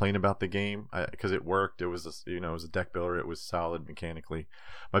biggest complaint about the game, because it worked, it was it was a deck builder, it was solid mechanically.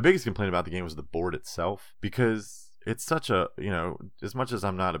 My biggest complaint about the game was the board itself, because it's such a, as much as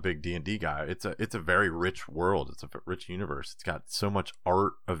I'm not a big D&D guy, it's a very rich world. It's a rich universe. It's got so much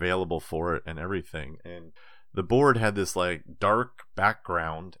art available for it and everything. And the board had this like dark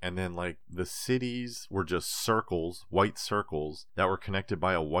background, and then like the cities were just circles, white circles that were connected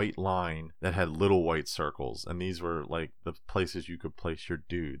by a white line that had little white circles, and these were like the places you could place your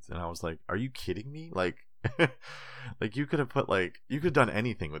dudes. And I was like, are you kidding me? Like like you could have done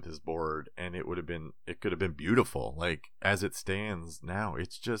anything with this board and it could have been beautiful. Like as it stands now,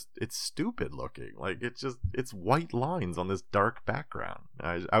 it's stupid looking. Like it's white lines on this dark background.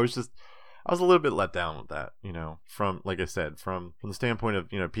 I was a little bit let down with that, from, like I said, from the standpoint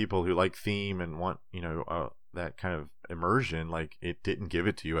of, people who like theme and want, that kind of immersion. Like it didn't give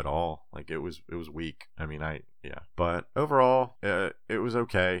it to you at all. Like it was weak. I mean, but overall, it was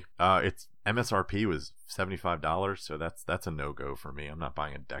okay. Its MSRP was $75, so that's a no-go for me. I'm not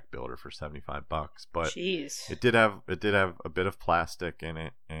buying a deck builder for $75, but jeez. It did have a bit of plastic in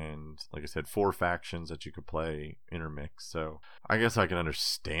it, and like I said, 4 factions that you could play intermix. So I guess I can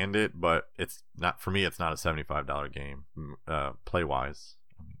understand it, but it's not, for me, it's not a $75 game play wise.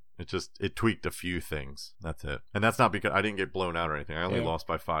 It tweaked a few things. That's it. And that's not because I didn't get blown out or anything. I only lost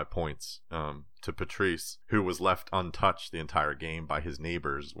by 5 points to Patrice, who was left untouched the entire game by his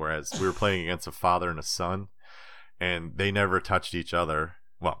neighbors, whereas we were playing against a father and a son, and they never touched each other.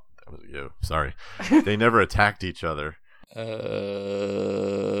 Well, that was you. Sorry. They never attacked each other.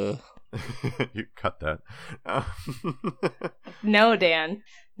 You cut that. No, Dan.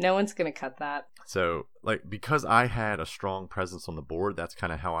 No one's going to cut that. So, like, because I had a strong presence on the board, that's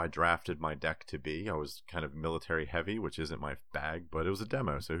kind of how I drafted my deck to be. I was kind of military heavy, which isn't my bag, but it was a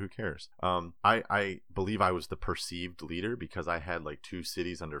demo, so who cares? I believe I was the perceived leader because I had like 2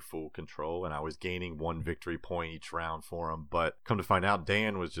 cities under full control, and I was gaining 1 victory point each round for them. But come to find out,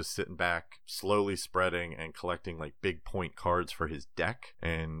 Dan was just sitting back, slowly spreading and collecting like big point cards for his deck,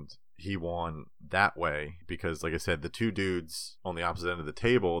 and he won that way because, like I said, the 2 dudes on the opposite end of the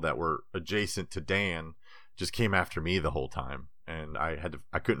table that were adjacent to Dan just came after me the whole time, and I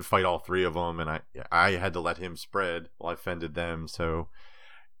couldn't fight all 3 of them, and I had to let him spread while I fended them. So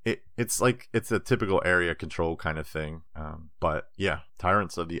it's a typical area control kind of thing. But yeah,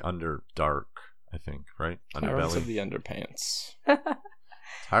 Tyrants of the Underdark, I think, right? Tyrants of the Underpants.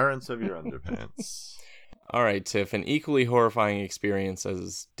 Tyrants of your Underpants. All right, Tiff, an equally horrifying experience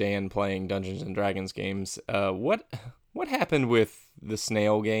as Dan playing Dungeons and Dragons games. What happened with the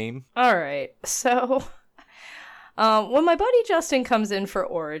snail game? All right, so when my buddy Justin comes in for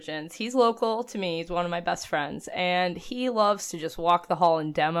Origins, he's local to me. He's one of my best friends, and he loves to just walk the hall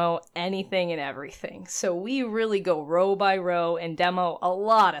and demo anything and everything. So we really go row by row and demo a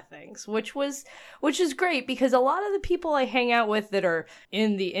lot of things, which is great because a lot of the people I hang out with that are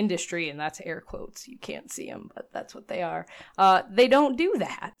in the industry, and that's air quotes, you can't see them, but that's what they are, they don't do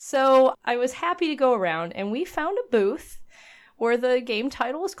that. So I was happy to go around, and we found a booth where the game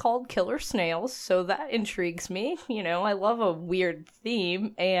title is called Killer Snails, so that intrigues me. I love a weird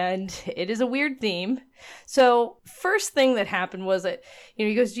theme, and it is a weird theme. So first thing that happened was that,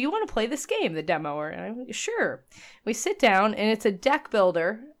 he goes, do you want to play this game, the demoer? And I'm like, sure. We sit down, and it's a deck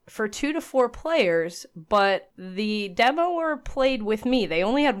builder for 2 to 4 players, but the demoer played with me. They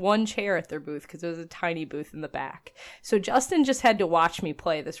only had 1 chair at their booth because it was a tiny booth in the back. So Justin just had to watch me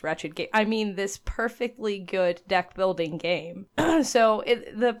play this wretched game. I mean, this perfectly good deck building game. So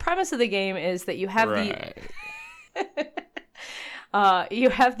the premise of the game is that you have you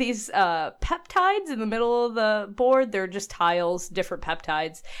have these peptides in the middle of the board. They're just tiles, different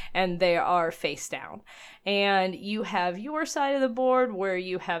peptides, and they are face down. And you have your side of the board where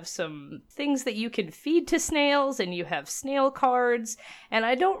you have some things that you can feed to snails, and you have snail cards. And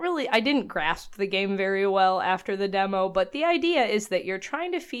I didn't grasp the game very well after the demo, but the idea is that you're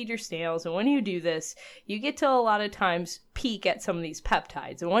trying to feed your snails, and when you do this, you get to a lot of times peek at some of these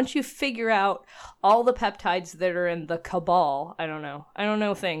peptides. And once you figure out all the peptides that are in the cabal, I don't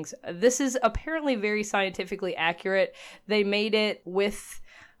know things. This is apparently very scientifically accurate. They made it with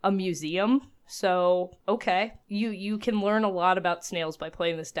a museum. So, okay. You can learn a lot about snails by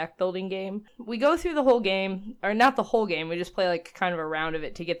playing this deck building game. We go through the whole game, or not the whole game, we just play like kind of a round of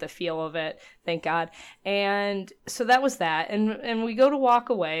it to get the feel of it, thank God. And so that was that. And we go to walk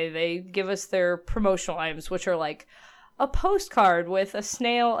away. They give us their promotional items, which are like a postcard with a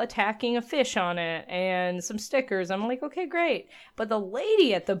snail attacking a fish on it and some stickers. I'm like, okay, great. But the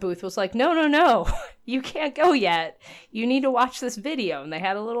lady at the booth was like, no, you can't go yet. You need to watch this video. And they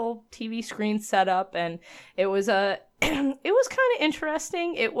had a little TV screen set up, and it was it was kind of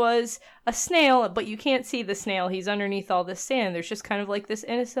interesting. It was a snail, but you can't see the snail. He's underneath all this sand. There's just kind of like this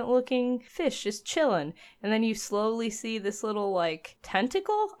innocent looking fish just chilling. And then you slowly see this little like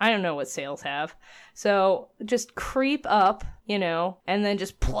tentacle. I don't know what snails have. So just creep up, and then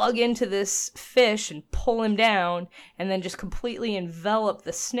just plug into this fish and pull him down, and then just completely envelop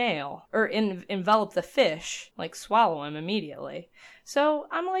the snail, or envelop the fish, like swallow him immediately. So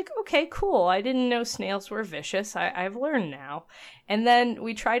I'm like, okay, cool. I didn't know snails were vicious. I've learned now. And then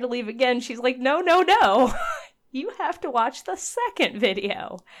we try to leave again. She's like, no. You have to watch the second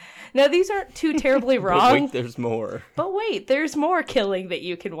video. Now, these aren't too terribly wrong. But wait, there's more. But wait, there's more killing that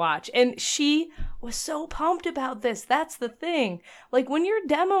you can watch. And she was so pumped about this. That's the thing. Like, when you're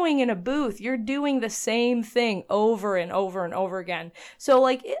demoing in a booth, you're doing the same thing over and over and over again. So,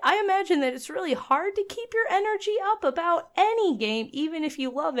 like, I imagine that it's really hard to keep your energy up about any game, even if you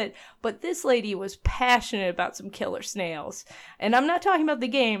love it. But this lady was passionate about some killer snails. And I'm not talking about the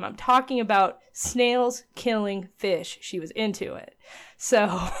game. I'm talking about snails killing fish. She was into it.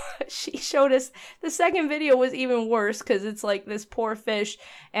 So she showed us the second video was even worse, because it's like this poor fish.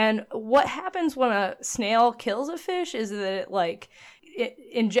 And what happens when a snail kills a fish is that it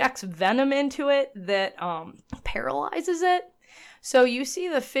injects venom into it that paralyzes it. So you see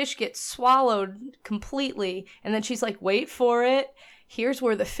the fish get swallowed completely, and then she's like, wait for it. Here's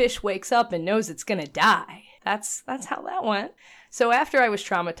where the fish wakes up and knows it's gonna die. That's how that went. So after I was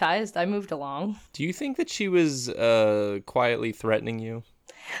traumatized, I moved along. Do you think that she was quietly threatening you?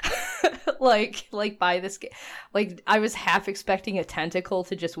 like by this game, like I was half expecting a tentacle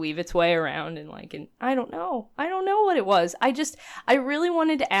to just weave its way around, and I don't know what it was. I really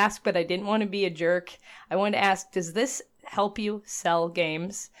wanted to ask, but I didn't want to be a jerk. I wanted to ask, does this help you sell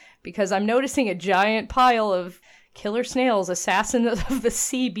games? Because I'm noticing a giant pile of killer snails, assassin of the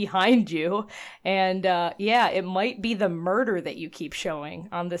sea behind you. And it might be the murder that you keep showing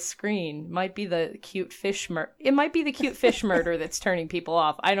on the screen. It might be the cute fish murder that's turning people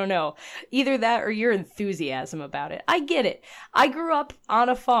off. I don't know. Either that or your enthusiasm about it. I get it. I grew up on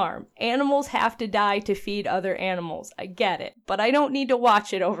a farm. Animals have to die to feed other animals. I get it. But I don't need to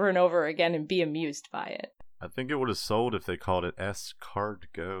watch it over and over again and be amused by it. I think it would have sold if they called it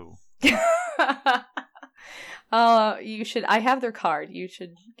Escargot. You should. I have their card. You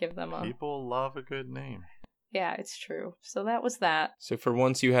should give them a. People love a good name. Yeah, it's true. So that was that. So for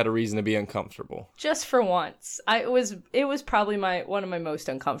once, you had a reason to be uncomfortable. Just for once, it was probably one of my most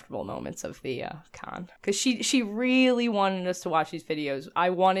uncomfortable moments of the con, because she really wanted us to watch these videos. I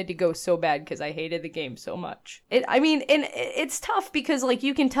wanted to go so bad because I hated the game so much. It's tough because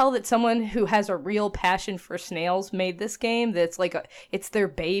you can tell that someone who has a real passion for snails made this game. That's it's their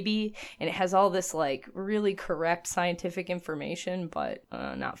baby, and it has all this really correct scientific information, but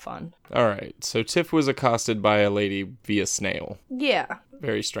not fun. All right, so Tiff was accosted by a lady via snail. Yeah.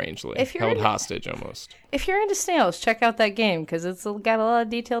 Very strangely. Held hostage almost. If you're into snails, check out that game, because it's got a lot of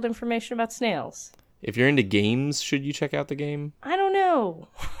detailed information about snails. If you're into games, should you check out the game? I don't know.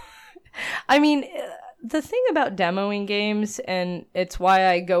 The thing about demoing games, and it's why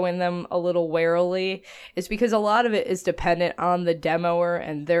I go in them a little warily, is because a lot of it is dependent on the demoer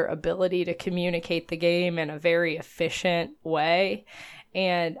and their ability to communicate the game in a very efficient way.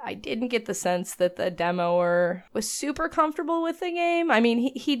 And I didn't get the sense that the demoer was super comfortable with the game.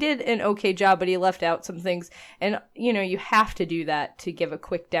 He did an okay job, but he left out some things. And, you have to do that to give a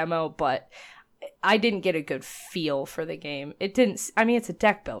quick demo, but I didn't get a good feel for the game. It's a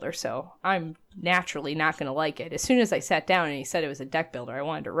deck builder, so I'm naturally not going to like it. As soon as I sat down and he said it was a deck builder, I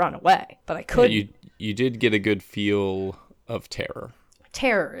wanted to run away, but I couldn't. Yeah, you did get a good feel of terror.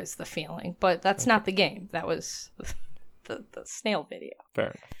 Terror is the feeling, but that's not the game. That was the snail video.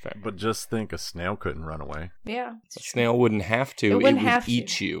 Fair. But just think, a snail couldn't run away. Yeah. A snail wouldn't have to. It would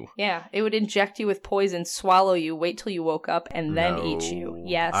eat you. Yeah, it would inject you with poison, swallow you, wait till you woke up, and then eat you.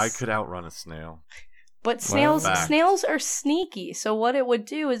 Yes. I could outrun a snail. But Well, snails are sneaky. So what it would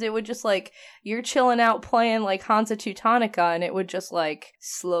do is it would just like, you're chilling out playing like Hansa Teutonica, and it would just like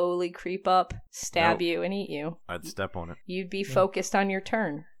slowly creep up, stab Nope. you, and eat you. I'd step on it. You'd be focused on your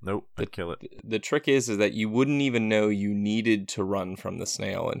turn. Nope, I'd kill it. The trick is that you wouldn't even know you needed to run from the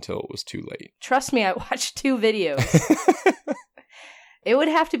snail until it was too late. Trust me, I watched 2 videos. It would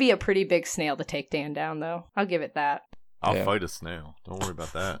have to be a pretty big snail to take Dan down, though. I'll give it that. I'll Yeah. fight a snail. Don't worry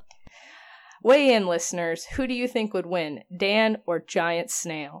about that. Weigh in, listeners. Who do you think would win, Dan or Giant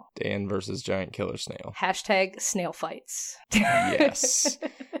Snail? Dan versus giant killer snail. Hashtag snail fights. Yes.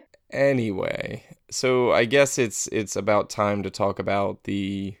 Anyway, so I guess it's about time to talk about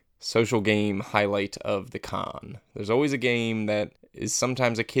the social game highlight of the con. There's always a game that is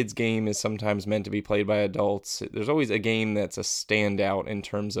sometimes a kid's game, is sometimes meant to be played by adults. There's always a game that's a standout in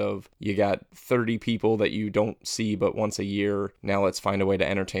terms of you got 30 people that you don't see but once a year. Now let's find a way to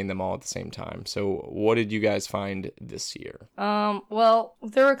entertain them all at the same time. So what did you guys find this year? Well,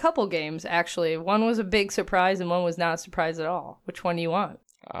 there were a couple games, actually. One was a big surprise and one was not a surprise at all. Which one do you want?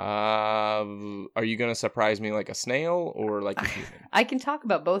 Are you going to surprise me like a snail or like a human? I can talk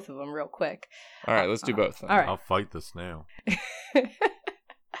about both of them real quick. All right, let's do both then. All right. I'll fight the snail.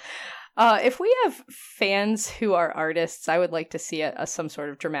 If we have fans who are artists, I would like to see some sort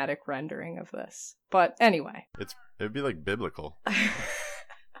of dramatic rendering of this. But anyway. It'd be like biblical.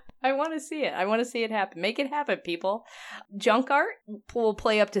 I want to see it. I want to see it happen. Make it happen, people. Junk art will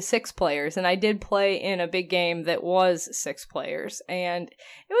play up to 6 players, and I did play in a big game that was 6 players, and it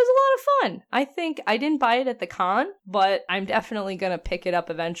was a lot of fun. I think I didn't buy it at the con, but I'm definitely going to pick it up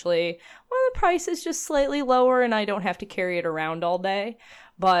eventually when the price is just slightly lower and I don't have to carry it around all day.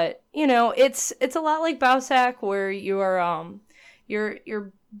 But, you know, it's a lot like Bowsack, where you're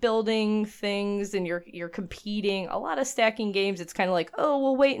building things and you're competing. A lot of stacking games, it's kind of like, oh,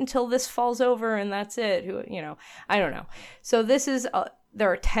 we'll wait until this falls over and that's it. I don't know. So this is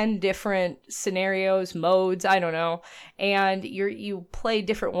there are 10 different scenarios, modes, I don't know, and you play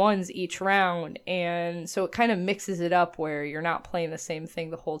different ones each round, and so it kind of mixes it up where you're not playing the same thing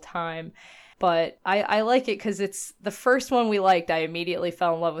the whole time. But I like it because it's the first one we liked. I immediately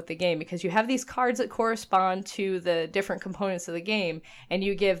fell in love with the game because you have these cards that correspond to the different components of the game, and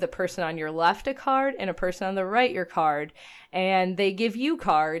you give the person on your left a card and a person on the right your card, and they give you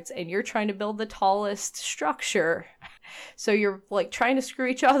cards, and you're trying to build the tallest structure. So you're like trying to screw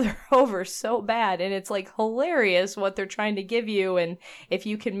each other over so bad, and it's like hilarious what they're trying to give you, and if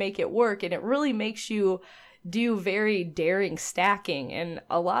you can make it work, and it really makes you do very daring stacking. And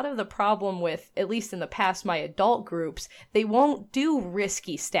a lot of the problem with, at least in the past, my adult groups, they won't do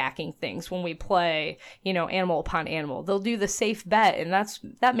risky stacking things when we play, animal upon animal. They'll do the safe bet, and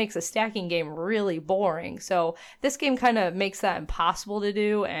that makes a stacking game really boring. So this game kind of makes that impossible to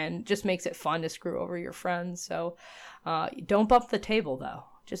do and just makes it fun to screw over your friends. So don't bump the table, though.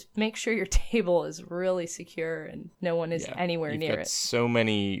 Just make sure your table is really secure and no one is anywhere near it. So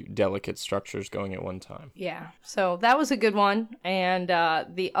many delicate structures going at one time. Yeah, so that was a good one. And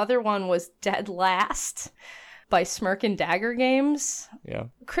the other one was Dead Last by Smirk and Dagger Games. Yeah.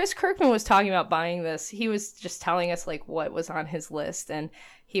 Chris Kirkman was talking about buying this. He was just telling us like what was on his list, and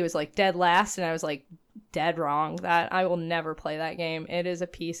he was like, Dead Last, and I was like, dead wrong. That I will never play that game. It is a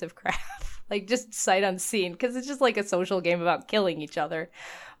piece of crap. Like, just sight unseen, because it's just like a social game about killing each other.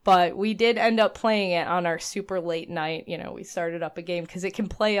 But we did end up playing it on our super late night. We started up a game, because it can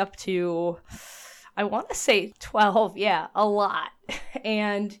play up to, I want to say 12. Yeah, a lot.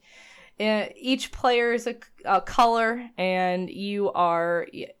 And each player is a color, and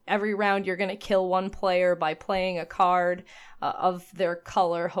every round you're going to kill one player by playing a card of their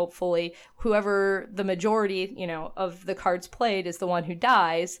color, hopefully. Whoever the majority, of the cards played is the one who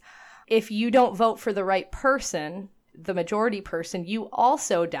dies. If you don't vote for the right person, the majority person, you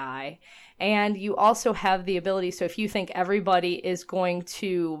also die. And you also have the ability, so if you think everybody is going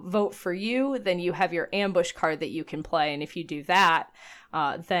to vote for you, then you have your ambush card that you can play. And if you do that,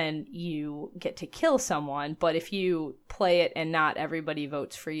 then you get to kill someone. But if you play it and not everybody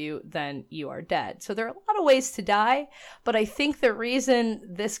votes for you, then you are dead. So there are a lot of ways to die. But I think the reason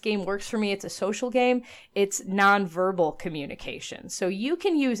this game works for me, it's a social game, it's nonverbal communication. So you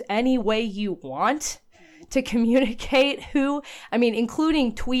can use any way you want to communicate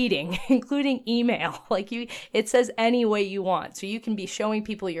including tweeting, including email. It says any way you want. So you can be showing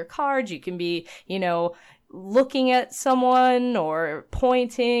people your cards, you can be, looking at someone or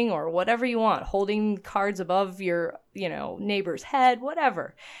pointing or whatever you want, holding cards above your, neighbor's head,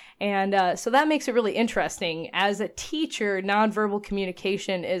 whatever. And so that makes it really interesting. As a teacher, nonverbal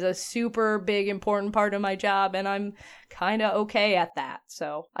communication is a super big, important part of my job, and I'm kind of okay at that.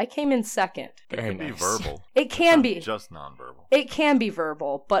 So I came in second. It can be verbal. It can be. Just nonverbal. It can be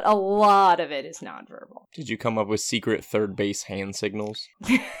verbal, but a lot of it is nonverbal. Did you come up with secret third base hand signals?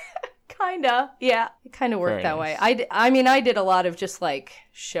 Kinda, yeah. It kind of worked that way. I did a lot of just like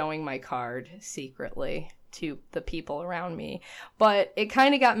showing my card secretly to the people around me, but it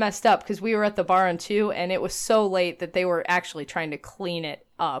kind of got messed up because we were at the bar on 2 and it was so late that they were actually trying to clean it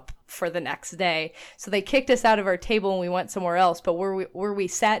up for the next day. So they kicked us out of our table and we went somewhere else. But where we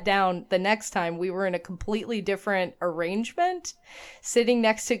sat down the next time, we were in a completely different arrangement, sitting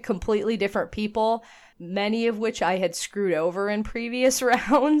next to completely different people, many of which I had screwed over in previous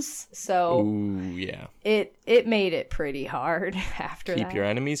rounds. So ooh, yeah. It made it pretty hard after that. Keep your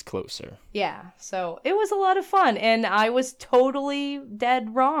enemies closer. Yeah. So it was a lot of fun. And I was totally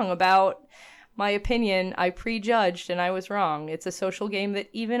dead wrong about my opinion. I prejudged and I was wrong. It's a social game that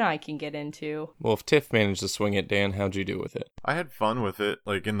even I can get into. Well, if Tiff managed to swing it, Dan, how'd you do with it? I had fun with it.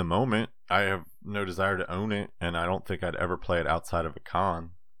 Like, in the moment, I have no desire to own it, and I don't think I'd ever play it outside of a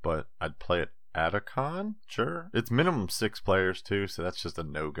con, but I'd play it at a con? Sure. It's minimum 6 players, too, so that's just a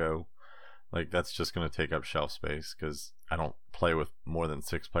no-go. Like, that's just going to take up shelf space, because I don't play with more than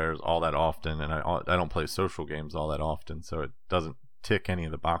 6 players all that often, and I don't play social games all that often, so it doesn't tick any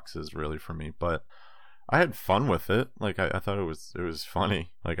of the boxes, really, for me. But I had fun with it. Like, I thought it was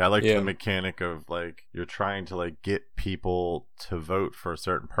funny. Like, I liked the mechanic of, like, you're trying to, like, get people to vote for a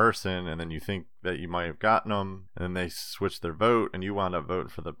certain person, and then you think that you might have gotten them, and then they switch their vote, and you wound up voting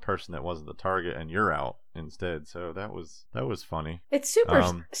for the person that wasn't the target, and you're out instead. So that was funny. It's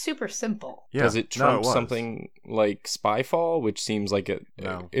super simple. Yeah, does it trump something like Spyfall, which seems like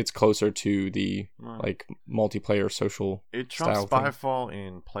it's closer to the like multiplayer social? It trumps Spyfall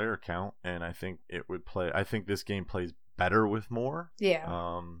in player count, and I think it would play. I think this game plays better with more. Yeah.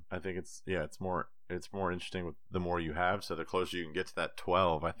 I think it's more interesting with the more you have. So the closer you can get to that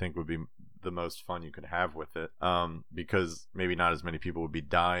 12, I think would be the most fun you could have with it. Because maybe not as many people would be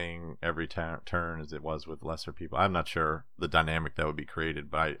dying every turn as it was with lesser people. I'm not sure the dynamic that would be created,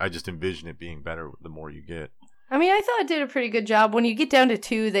 but I just envision it being better the more you get. I mean, I thought it did a pretty good job. When you get down to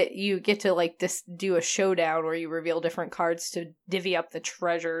 2, that you get to like do a showdown where you reveal different cards to divvy up the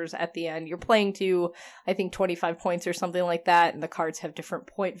treasures at the end. You're playing to, I think, 25 points or something like that, and the cards have different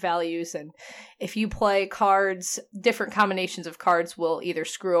point values. And if you play cards, different combinations of cards will either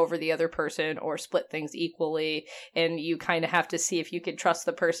screw over the other person or split things equally. And you kind of have to see if you can trust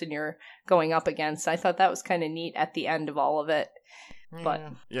the person you're going up against. I thought that was kind of neat at the end of all of it. But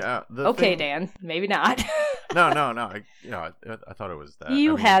okay, Dan, maybe not. No. I thought it was that.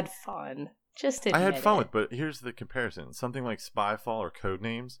 You had fun. Just admit I had fun it. with, but here's the comparison. Something like Spyfall or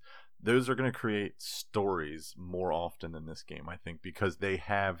Codenames, those are going to create stories more often than this game, I think, because they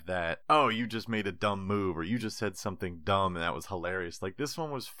have that, oh, you just made a dumb move, or you just said something dumb and that was hilarious. Like, this one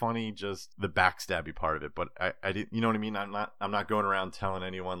was funny, just the backstabby part of it, but I didn't, you know what I mean? I'm not going around telling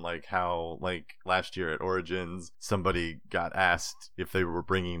anyone like how, like, last year at Origins, somebody got asked if they were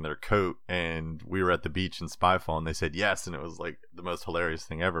bringing their coat, and we were at the beach in Spyfall, and they said yes, and it was like the most hilarious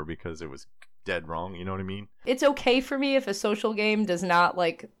thing ever because it was dead wrong, you know what I mean? It's okay for me if a social game does not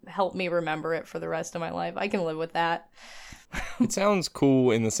like help me remember it for the rest of my life. I can live with that. It sounds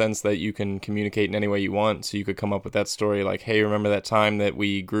cool in the sense that you can communicate in any way you want. So you could come up with that story like, hey, remember that time that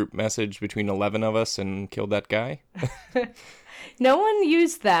we group messaged between 11 of us and killed that guy? No one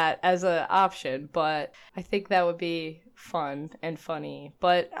used that as an option, but I think that would be fun and funny.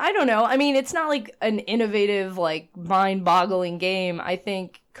 But I don't know. I mean, it's not like an innovative, like mind-boggling game. I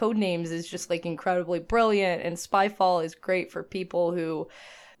think Codenames is just like incredibly brilliant, and Spyfall is great for people who,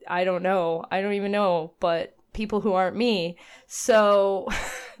 I don't even know, but people who aren't me. So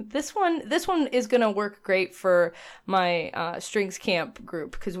this one is going to work great for my strings camp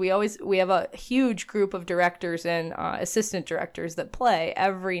group, because we have a huge group of directors and assistant directors that play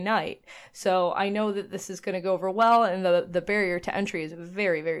every night. So I know that this is going to go over well, and the barrier to entry is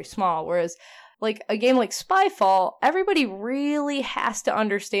very, very small. Whereas like a game like Spyfall, everybody really has to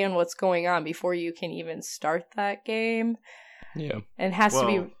understand what's going on before you can even start that game. Yeah. And has to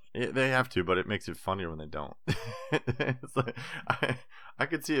be... They have to, but it makes it funnier when they don't. It's like, I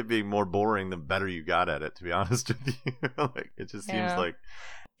could see it being more boring the better you got at it, to be honest with you. Like, it just seems like...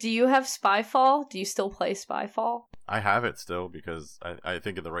 Do you have Spyfall? Do you still play Spyfall? I have it still because I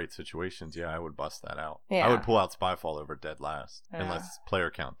think in the right situations, yeah, I would bust that out. Yeah. I would pull out Spyfall over Dead Last, unless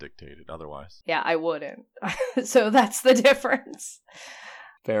player count dictated otherwise. Yeah, I wouldn't. So that's the difference.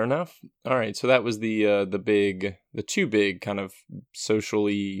 Fair enough. All right, so that was the two big kind of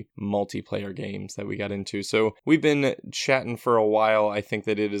socially multiplayer games that we got into. So we've been chatting for a while. I think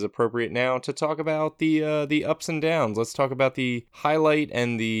that it is appropriate now to talk about the ups and downs. Let's talk about the highlight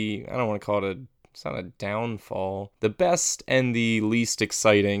and I don't want to call it it's not a downfall. The best and the least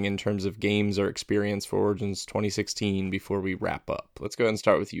exciting in terms of games or experience for Origins 2016 before we wrap up. Let's go ahead and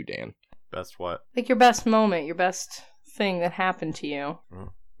start with you, Dan. Best what? Like your best moment, your best thing that happened to you.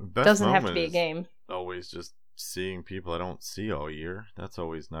 Best Doesn't have to moment be a is game. Always just seeing people I don't see all year. That's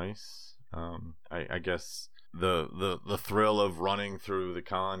always nice. I guess the thrill of running through the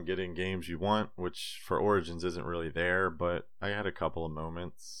con, getting games you want, which for Origins isn't really there, but I had a couple of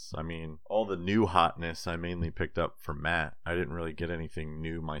moments. I mean, all the new hotness I mainly picked up from Matt. I didn't really get anything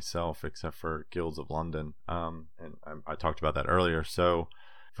new myself except for Guilds of London. And I talked about that earlier. So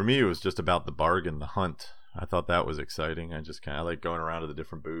for me, it was just about the bargain, the hunt. I thought that was exciting. I just kind of like going around to the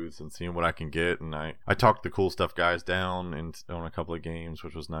different booths and seeing what I can get. And I talked the cool stuff guys down on a couple of games,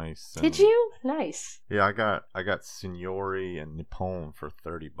 which was nice. And did you? Nice. yeah, I got Signori and Nippon for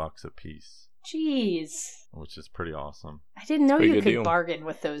 $30 a piece. Jeez. Which is pretty awesome. I didn't know you could deal. bargain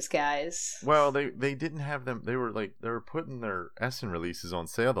with those guys. Well, they didn't have them. They were putting their Essen releases on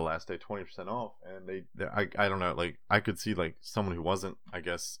sale the last day, 20% off, and I don't know, like I could see like someone who wasn't, I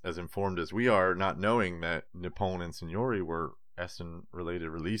guess, as informed as we are, not knowing that Nippon and Signori were Essen related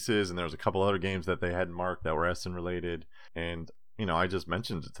releases, and there was a couple other games that they had marked that were Essen related, and I just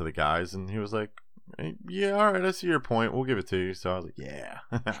mentioned it to the guys, and he was like, yeah, all right, I see your point. We'll give it to you. So I was like, yeah.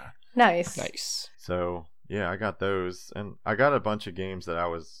 Nice. So yeah, I got those, and I got a bunch of games that I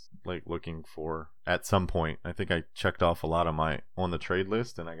was like looking for at some point. I think I checked off a lot of my on the trade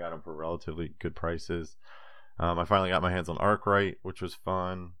list, and I got them for relatively good prices. I finally got my hands on Arkwright, which was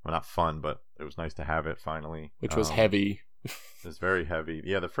fun. Well, not fun, but it was nice to have it finally. Which was heavy. It was very heavy.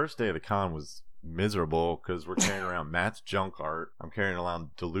 Yeah, the first day of the con was miserable because we're carrying around Matt's junk art. I'm carrying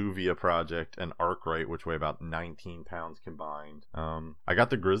around Deluvia Project and Arkwright, which weigh about 19 pounds combined. I got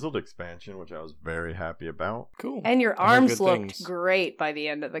the Grizzled expansion, which I was very happy about. Cool. And your arms looked great by the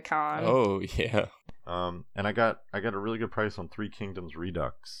end of the con. Oh yeah. And I got a really good price on Three Kingdoms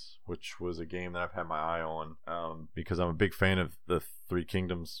Redux, which was a game that I've had my eye on because I'm a big fan of the Three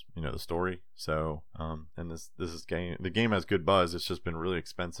Kingdoms, the story. So, and this is the game has good buzz. It's just been really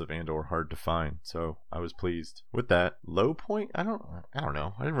expensive and or hard to find. So I was pleased with that. Low point? I don't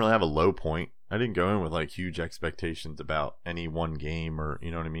know. I didn't really have a low point. I didn't go in with like huge expectations about any one game or,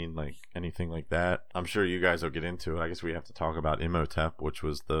 you know what I mean? Like anything like that. I'm sure you guys will get into it. I guess we have to talk about Imhotep, which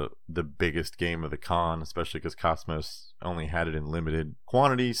was the biggest game of the con, especially because Cosmos only had it in limited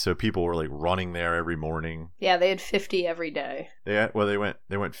quantity. So people were like running there every morning. Yeah, they had 50 every day. They went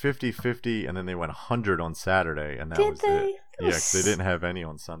 50-50 and then they went 100 on Saturday, and that Did was they? it. Yeah, 'cause they didn't have any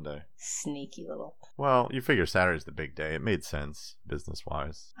on Sunday. Sneaky little. Well, you figure Saturday's the big day. It made sense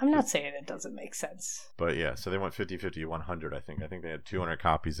business-wise. I'm not saying it doesn't make sense. But yeah, so they went 50-50, 100, I think. I think they had 200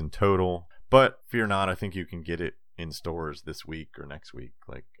 copies in total. But fear not, I think you can get it in stores this week or next week.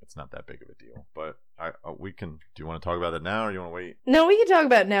 Like, it's not that big of a deal. But we can. Do you want to talk about that now, or you want to wait? No, we can talk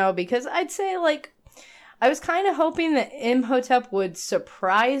about it now, because I'd say, like, I was kind of hoping that Imhotep would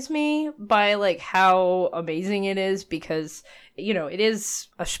surprise me by, like, how amazing it is, because, it is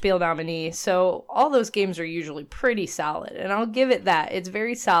a Spiel nominee, so all those games are usually pretty solid, and I'll give it that. It's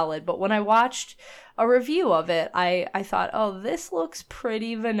very solid, but when I watched a review of it, I thought, oh, this looks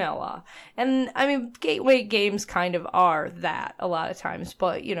pretty vanilla. And, I mean, gateway games kind of are that a lot of times,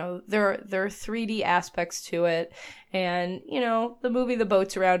 but, there are 3D aspects to it, and, the movie The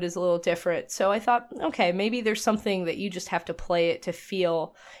Boats Around is a little different. So I thought, okay, maybe there's something that you just have to play it to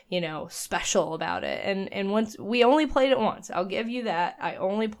feel, special about it. And once we only played it once, I'll give you that. I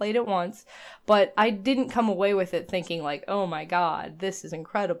only played it once, but I didn't come away with it thinking like, oh my God, this is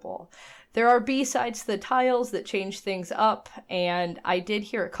incredible. There are B-sides to the tiles that change things up, and I did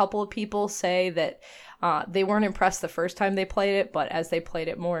hear a couple of people say that they weren't impressed the first time they played it, but as they played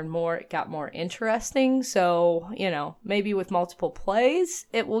it more and more, it got more interesting. So, maybe with multiple plays,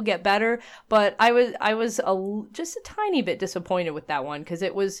 it will get better. But I was just a tiny bit disappointed with that one, because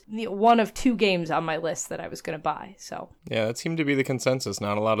it was one of two games on my list that I was going to buy. So yeah, that seemed to be the consensus.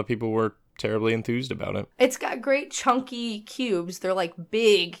 Not a lot of people were terribly enthused about it. It's got great chunky cubes. They're like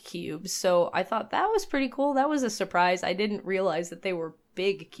big cubes. So I thought that was pretty cool. That was a surprise. I didn't realize that they were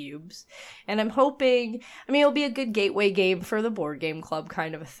big cubes. And I'm hoping, it'll be a good gateway game for the board game club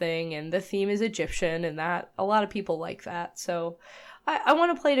kind of a thing. And the theme is Egyptian, and that a lot of people like that. So I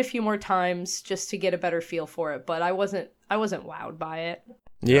want to play it a few more times just to get a better feel for it. But I wasn't wowed by it.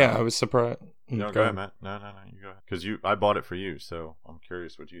 Yeah, I was surprised. No, go ahead, Matt. No, you go ahead. Because I bought it for you, so I'm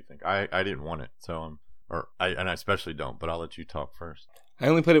curious what you think. I didn't want it, so I especially don't. But I'll let you talk first. I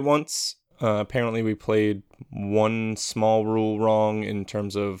only played it once. Apparently, we played one small rule wrong in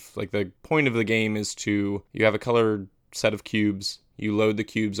terms of like the point of the game is you have a colored set of cubes. You load the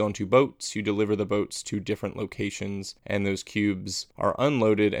cubes onto boats, you deliver the boats to different locations, and those cubes are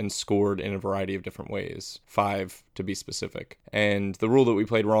unloaded and scored in a variety of different ways, 5 to be specific. And the rule that we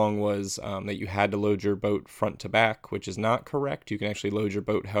played wrong was that you had to load your boat front to back, which is not correct. You can actually load your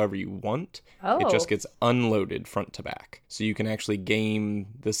boat however you want. Oh. It just gets unloaded front to back. So you can actually game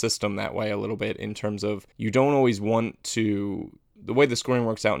the system that way a little bit in terms of you don't always want to... The way the scoring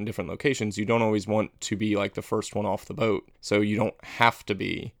works out in different locations, you don't always want to be like the first one off the boat. So you don't have to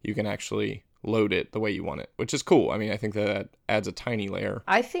be. You can actually load it the way you want it, which is cool. I think that adds a tiny layer.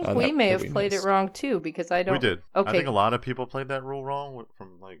 I think we may have played it wrong too, because I don't... We did. Okay. I think a lot of people played that rule wrong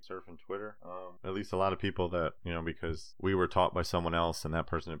from like surfing Twitter. At least a lot of people that, because we were taught by someone else and that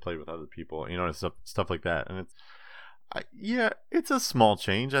person had played with other people, stuff like that. And it's a small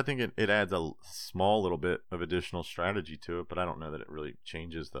change. I think it adds a small little bit of additional strategy to it, but I don't know that it really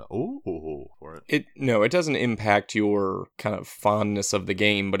changes the for it. It doesn't impact your kind of fondness of the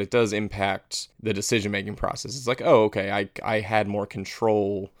game, but it does impact the decision-making process. It's like, oh, okay, I had more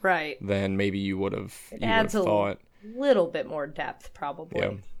control than maybe you would have thought. It adds a little bit more depth, probably.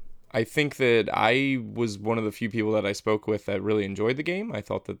 Yeah. I think that I was one of the few people that I spoke with that really enjoyed the game. I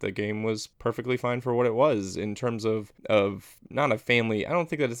thought that the game was perfectly fine for what it was in terms of not a family. I don't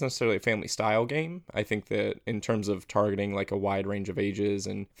think that it's necessarily a family style game. I think that in terms of targeting like a wide range of ages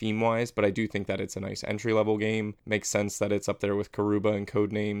and theme wise, but I do think that it's a nice entry level game. Makes sense that it's up there with Karuba and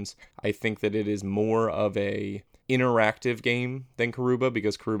Codenames. I think that it is more of a interactive game than Karuba,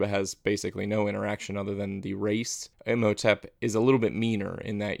 because Karuba has basically no interaction other than the race. Imhotep is a little bit meaner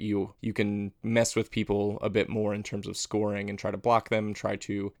in that you can mess with people a bit more in terms of scoring and try to block them, try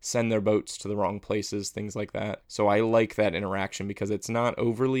to send their boats to the wrong places, things like that. So I like that interaction because it's not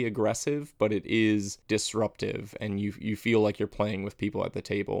overly aggressive, but it is disruptive, and you feel like you're playing with people at the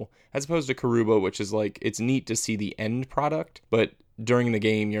table, as opposed to Karuba, which is like, it's neat to see the end product, but during the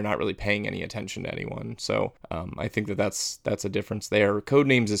game, you're not really paying any attention to anyone. So I think that's a difference there.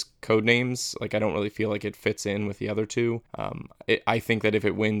 Codenames is Codenames. Like, I don't really feel like it fits in with the other two. I think that if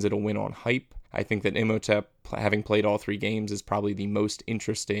it wins, it'll win on hype. I think that Imhotep, having played all 3 games, is probably the most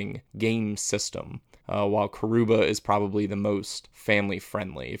interesting game system, while Karuba is probably the most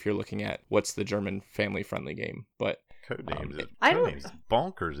family-friendly, if you're looking at what's the German family-friendly game. But Codenames is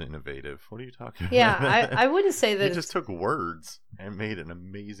bonkers innovative. What are you talking about? Yeah, I wouldn't say that. He just took words and made an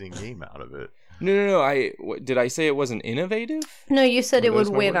amazing game out of it. No. Did I say it wasn't innovative? No, you said it would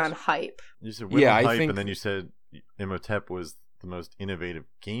win on hype. You said win on hype, and then you said Imhotep was the most innovative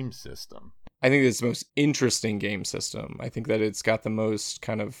game system. I think it's the most interesting game system. I think that it's got the most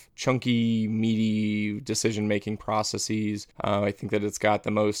kind of chunky, meaty decision-making processes. I think that it's got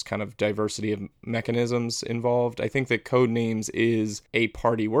the most kind of diversity of mechanisms involved. I think that Codenames is a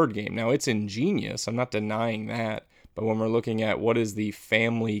party word game. Now, it's ingenious. I'm not denying that. But when we're looking at what is the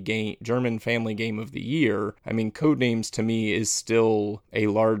family game, German family game of the year, Codenames to me is still a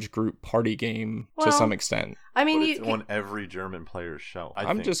large group party game to some extent. It's on every German player's shelf.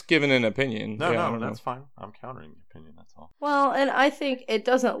 I'm just giving an opinion. No, that's fine. I'm countering the opinion, that's all. Well, and I think it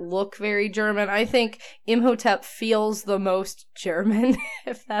doesn't look very German. I think Imhotep feels the most German,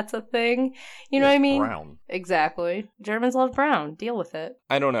 if that's a thing. You know what I mean? Brown. Exactly. Germans love brown. Deal with it.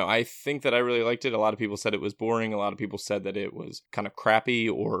 I don't know. I think that I really liked it. A lot of people said it was boring. A lot of people said that it was kind of crappy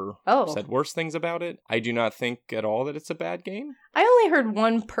or said worse things about it. I do not think at all that it's a bad game. I only heard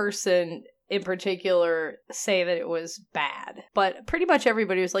one person in particular say that it was bad, but pretty much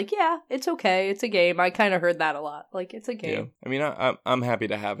everybody was like, yeah, it's okay, it's a game. I kind of heard that a lot, like, it's a game. Yeah, I'm happy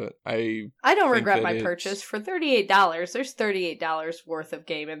to have it. I don't regret my purchase. For $38, there's $38 worth of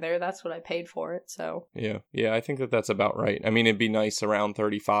game in there. That's what I paid for it. So yeah, I think that's about right. It'd be nice around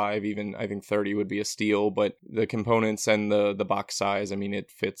 35. Even I think 30 would be a steal, but the components and the box size, it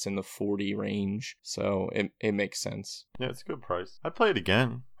fits in the 40 range, so it makes sense. Yeah, it's a good price. I'd play it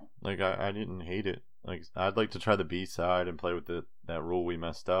again. Like, I didn't hate it. Like, I'd like to try the B side and play with that rule we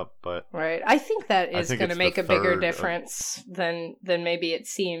messed up, but right. I think that is going to make a bigger difference than maybe it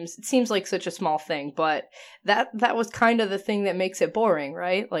seems. It seems like such a small thing, but that was kind of the thing that makes it boring,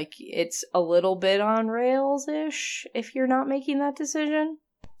 right? Like, it's a little bit on rails-ish if you're not making that decision.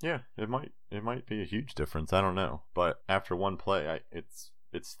 Yeah, it might be a huge difference. I don't know, but after one play,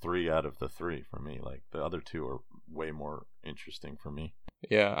 it's 3 out of the 3 for me. Like, the other 2 are way more interesting for me.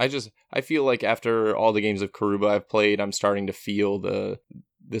 Yeah, I feel like after all the games of Karuba I've played, I'm starting to feel the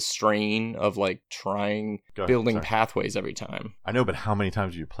strain of like building pathways every time. I know, but how many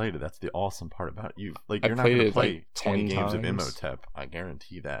times have you played it? That's the awesome part about it. You're not going to play like 20 games of Imhotep. I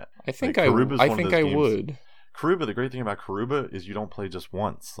guarantee that. I think I would. Karuba, the great thing about Karuba is you don't play just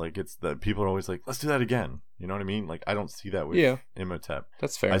once. Like, it's that people are always like, let's do that again. You know what I mean? Like, I don't see that with Imhotep.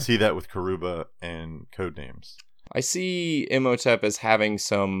 That's fair. I see that with Karuba and Codenames. I see Imhotep as having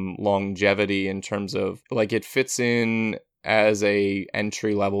some longevity in terms of, like, it fits in as a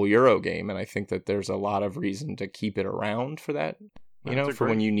entry-level Euro game, and I think that there's a lot of reason to keep it around for that.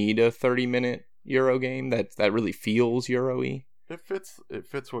 When you need a 30-minute Euro game that really feels Euro-y. It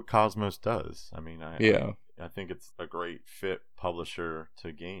fits what Cosmos does. I mean, I think it's a great fit publisher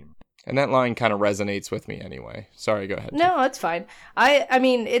to game. And that line kind of resonates with me anyway. Sorry, go ahead. No, it's fine. I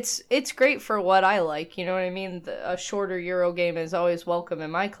mean, it's great for what I like. You know what I mean? A shorter Euro game is always welcome in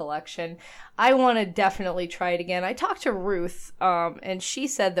my collection. I want to definitely try it again. I talked to Ruth, and she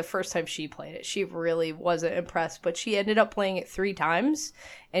said the first time she played it, she really wasn't impressed, but she ended up playing it 3 times,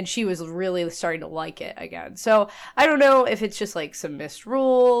 and she was really starting to like it again. So I don't know if it's just like some missed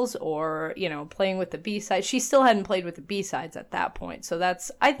rules or, playing with the B-sides. She still hadn't played with the B-sides at that point. So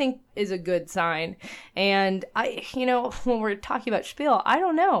that's, I think, is a good sign. And when we're talking about Spiel, I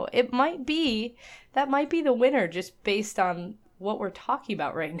don't know. That might be the winner just based on what we're talking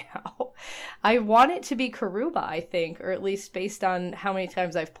about right now. I want it to be Karuba, I think, or at least based on how many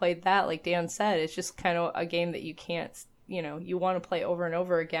times I've played that. Like Dan said, it's just kind of a game that you can't, you want to play over and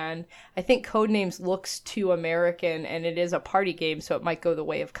over again. I think Codenames looks too American, and it is a party game, so it might go the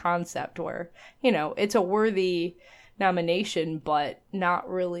way of Concept, where, it's a worthy nomination, but not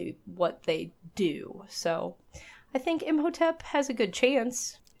really what they do. So I think Imhotep has a good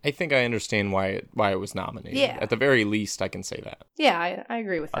chance. I think I understand why it was nominated. Yeah. At the very least, I can say that. Yeah, I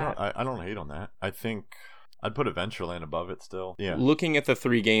agree with that. I don't hate on that. I think I'd put Adventureland above it still. Yeah. Looking at the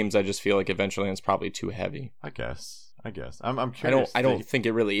 3 games, I just feel like Adventureland's probably too heavy. I guess. I'm curious. I don't think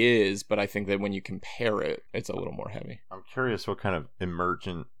it really is, but I think that when you compare it, it's a little more heavy. I'm curious what kind of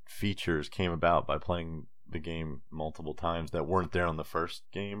emergent features came about by playing the game multiple times that weren't there on the first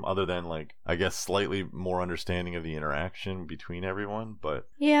game, other than, like, I guess slightly more understanding of the interaction between everyone. But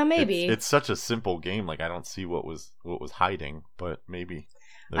yeah, maybe it's such a simple game. Like, I don't see what was hiding, but maybe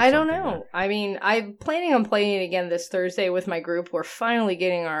I don't know. I mean, I'm planning on playing it again this Thursday with my group. We're finally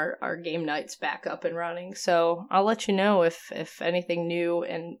getting our game nights back up and running, so I'll let you know if anything new,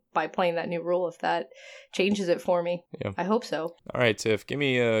 and by playing that new rule, if that changes it for me. Yeah. I hope so. All right, Tiff, give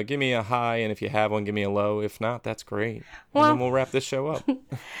me a high, and if you have one, give me a low. If not, that's great. Well, and then we'll wrap this show up.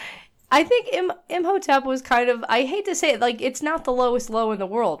 I think Imhotep was kind of, I hate to say it, like, it's not the lowest low in the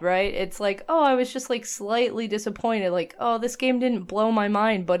world, right? It's like, oh, I was just, like, slightly disappointed. Like, oh, this game didn't blow my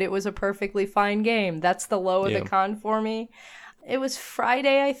mind, but it was a perfectly fine game. That's the low of the con for me. It was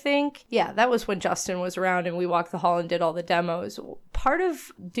Friday, I think. Yeah, that was when Justin was around and we walked the hall and did all the demos. Part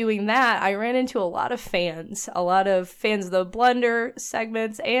of doing that, I ran into a lot of fans of the Blender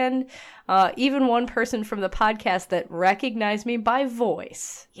segments, and even one person from the podcast that recognized me by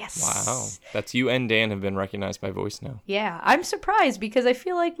voice. Yes. Wow. That's you and Dan have been recognized by voice now. Yeah, I'm surprised because I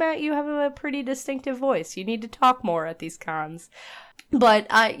feel like, Matt, you have a pretty distinctive voice. You need to talk more at these cons. But,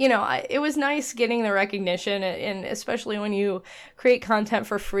 it was nice getting the recognition, and especially when you create content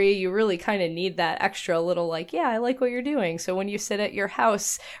for free, you really kind of need that extra little, like, yeah, I like what you're doing. So when you sit at your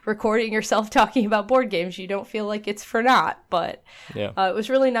house recording yourself talking about board games, you don't feel like it's for naught. But it was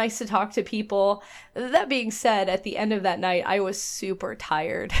really nice to talk to people. That being said, at the end of that night, I was super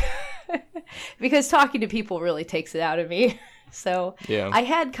tired because talking to people really takes it out of me. So I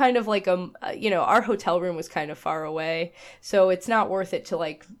had kind of like our hotel room was kind of far away, so it's not worth it to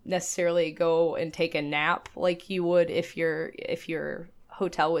like necessarily go and take a nap like you would if your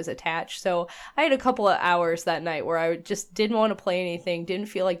hotel was attached. So I had a couple of hours that night where I just didn't want to play anything, didn't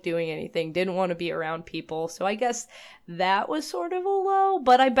feel like doing anything, didn't want to be around people. So I guess that was sort of a low,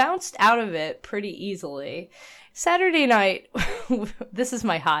 but I bounced out of it pretty easily. Saturday night, this is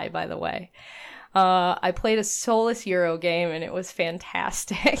my high, by the way. I played a Solus Euro game, and it was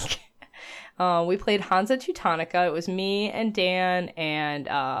fantastic. We played Hansa Teutonica. It was me and Dan and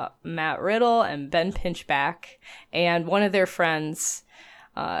Matt Riddle and Ben Pinchback and one of their friends.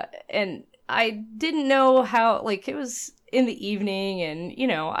 And I didn't know how, like, it was in the evening, and, you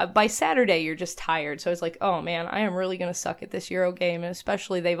know, by Saturday you're just tired. So I was like, oh man, I am really going to suck at this Euro game, and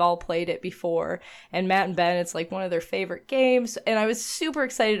especially they've all played it before. And Matt and Ben, it's like one of their favorite games, and I was super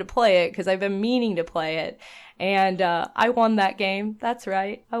excited to play it because I've been meaning to play it. And I won that game. That's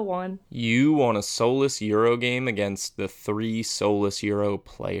right. I won. You won a soulless Euro game against the 3 soulless Euro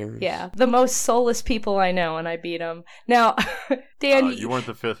players? Yeah, the most soulless people I know, and I beat them. Now, Dan... you weren't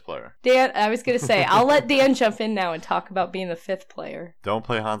the 5th player. Dan, I was going to say, I'll let Dan jump in now and talk about being the 5th player. Don't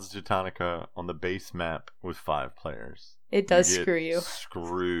play Hansa Teutonica on the base map with 5 players. It does screw you.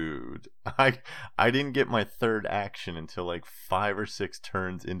 Screwed. I didn't get my 3rd action until like 5 or 6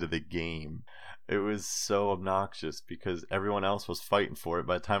 turns into the game. It was so obnoxious because everyone else was fighting for it.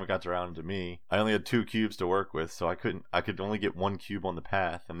 By the time it got around to me, I only had 2 cubes to work with, so I could only get 1 cube on the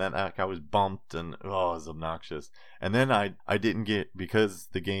path, and then I was bumped, and it was obnoxious. And then I didn't get, because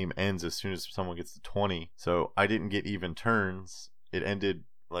the game ends as soon as someone gets to 20, so I didn't get even turns. It ended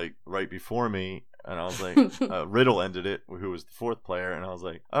like right before me, and I was like, Riddle ended it, who was the 4th player, and I was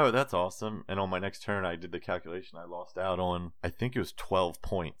like, oh, that's awesome. And on my next turn, I did the calculation. I lost out on, I think it was 12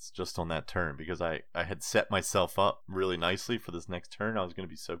 points just on that turn, because I had set myself up really nicely for this next turn. I was going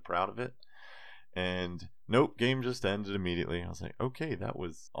to be so proud of it. And nope, game just ended immediately. I was like, okay, that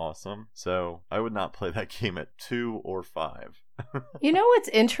was awesome. So I would not play that game at 2 or 5. You know what's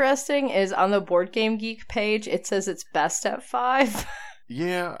interesting is on the Board Game Geek page, it says it's best at 5.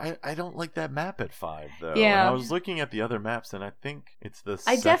 Yeah, I don't like that map at 5, though. Yeah. And I was looking at the other maps, and I think it's the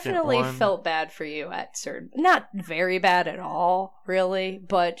I second definitely one. felt bad for you at certain... Not very bad at all, really,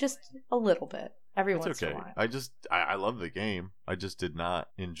 but just a little bit. Every It's once okay. in a while. I love the game. I just did not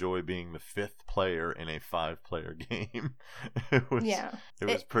enjoy being the 5th player in a 5-player game. It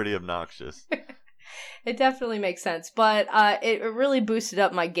was pretty obnoxious. It definitely makes sense, but it really boosted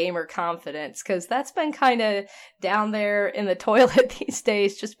up my gamer confidence, because that's been kind of down there in the toilet these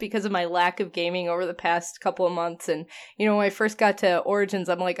days just because of my lack of gaming over the past couple of months. And, you know, when I first got to Origins,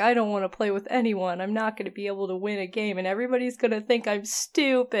 I'm like, I don't want to play with anyone. I'm not going to be able to win a game, and everybody's going to think I'm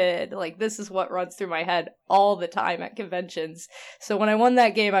stupid. Like, this is what runs through my head all the time at conventions. So when I won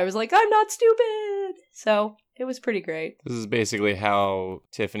that game, I was like, I'm not stupid! So it was pretty great. This is basically how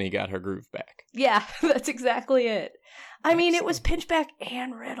Tiffany got her groove back. Yeah, that's exactly it. I mean, it was Pinchback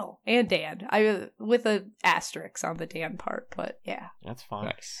and Riddle and Dan. With an asterisk on the Dan part, but yeah. That's fine.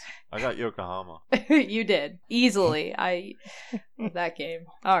 Nice. I got Yokohama. You did. Easily. That game.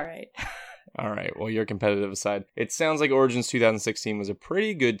 All right. All right, well, your competitive aside, it sounds like Origins 2016 was a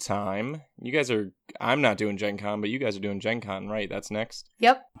pretty good time. You guys are, I'm not doing Gen Con, but you guys are doing Gen Con, right? That's next?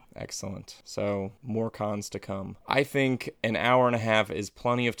 Yep. Excellent. So, more cons to come. I think an hour and a half is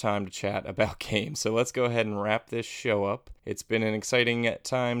plenty of time to chat about games, so let's go ahead and wrap this show up. It's been an exciting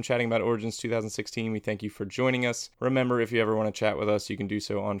time chatting about Origins 2016. We thank you for joining us. Remember, if you ever want to chat with us, you can do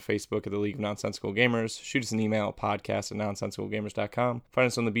so on Facebook at the League of Nonsensical Gamers. Shoot us an email at podcast@nonsensicalgamers.com. Find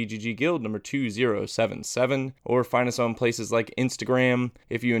us on the BGG Guild number 2077, or find us on places like Instagram.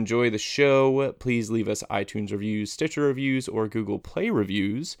 If you enjoy the show, please leave us iTunes reviews, Stitcher reviews, or Google Play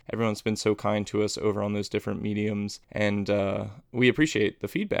reviews. Everyone's been so kind to us over on those different mediums, and we appreciate the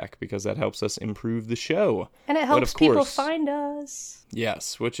feedback because that helps us improve the show. And it helps people find us.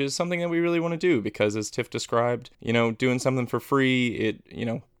 Yes, which is something that we really want to do because, as Tiff described, you know, doing something for free, it, you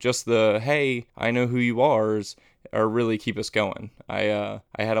know, just the, hey, I know who you are's, or really keep us going. I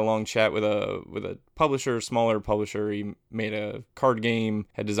had a long chat with a publisher, smaller publisher. He made a card game,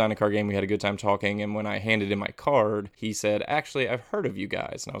 had designed a card game. We had a good time talking, and when I handed in my card, he said, actually, I've heard of you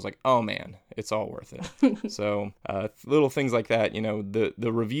guys. And I was like, oh man, it's all worth it. So little things like that, you know,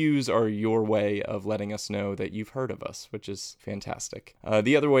 the reviews are your way of letting us know that you've heard of us, which is fantastic.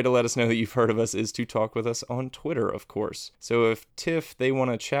 The other way to let us know that you've heard of us is to talk with us on Twitter, of course. So if Tiff, they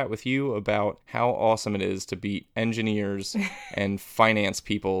want to chat with you about how awesome it is to beat engineers and finance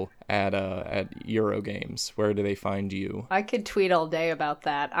people at Euro games, where do they find you? I could tweet all day about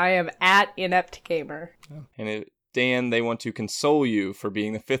that. I am at Inept Gamer. And Dan, they want to console you for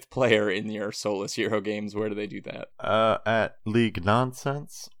being the 5th player in your soulless Euro games. Where do they do that? At League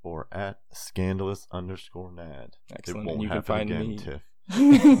Nonsense or at scandalous_nad. Excellent. It won't and you can happen find again, me. Tiff.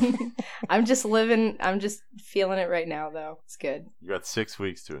 I'm just feeling it right now, though. It's good. You got 6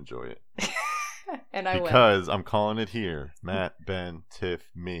 weeks to enjoy it. And I will. Because I'm calling it here. Matt, Ben, Tiff,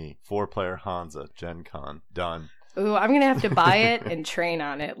 me. 4-player Hansa, Gen Con. Done. Ooh, I'm gonna have to buy it and train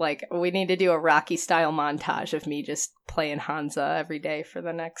on it. Like, we need to do a Rocky style montage of me just playing Hansa every day for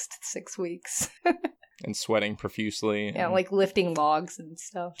the next 6 weeks. And sweating profusely. Yeah, like lifting logs and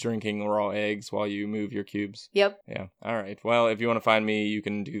stuff. Drinking raw eggs while you move your cubes. Yep. Yeah. All right. Well, if you want to find me, you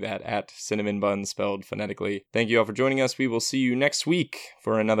can do that at Cinnamon Bun, spelled phonetically. Thank you all for joining us. We will see you next week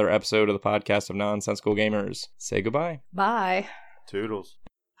for another episode of the podcast of Nonsensical Gamers. Say goodbye. Bye. Toodles.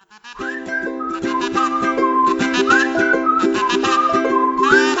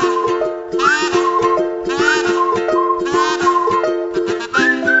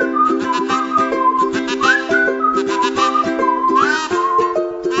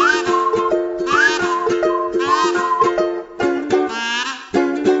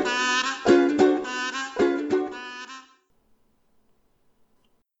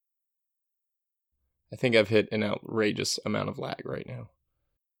 I think I've hit an outrageous amount of lag right now.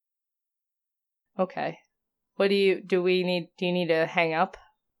 Okay. What do you need to hang up?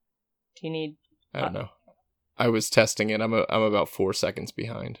 Do you need... I don't know. I was testing it. I'm about 4 seconds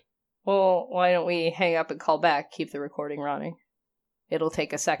behind. Well, why don't we hang up and call back, keep the recording running? It'll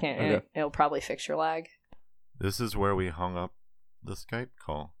take a second, and it'll probably fix your lag. This is where we hung up the Skype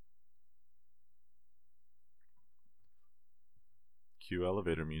call. Cue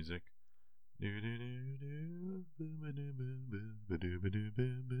elevator music. Alright,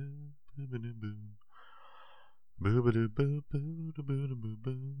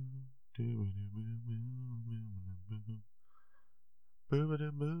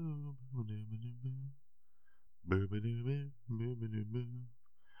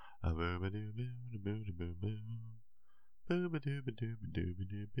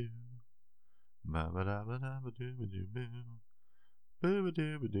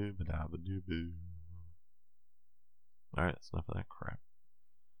 that's enough of that crap.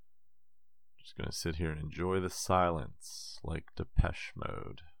 Just gonna sit here and enjoy the silence like Depeche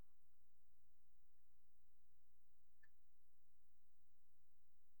Mode.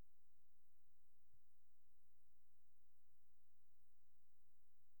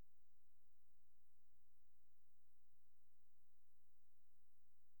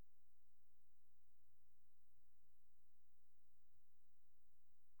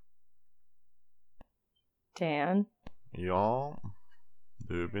 Dan? Y'all.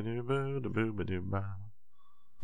 Boo-ba-doo-boo-da-boo-ba-doo-ba.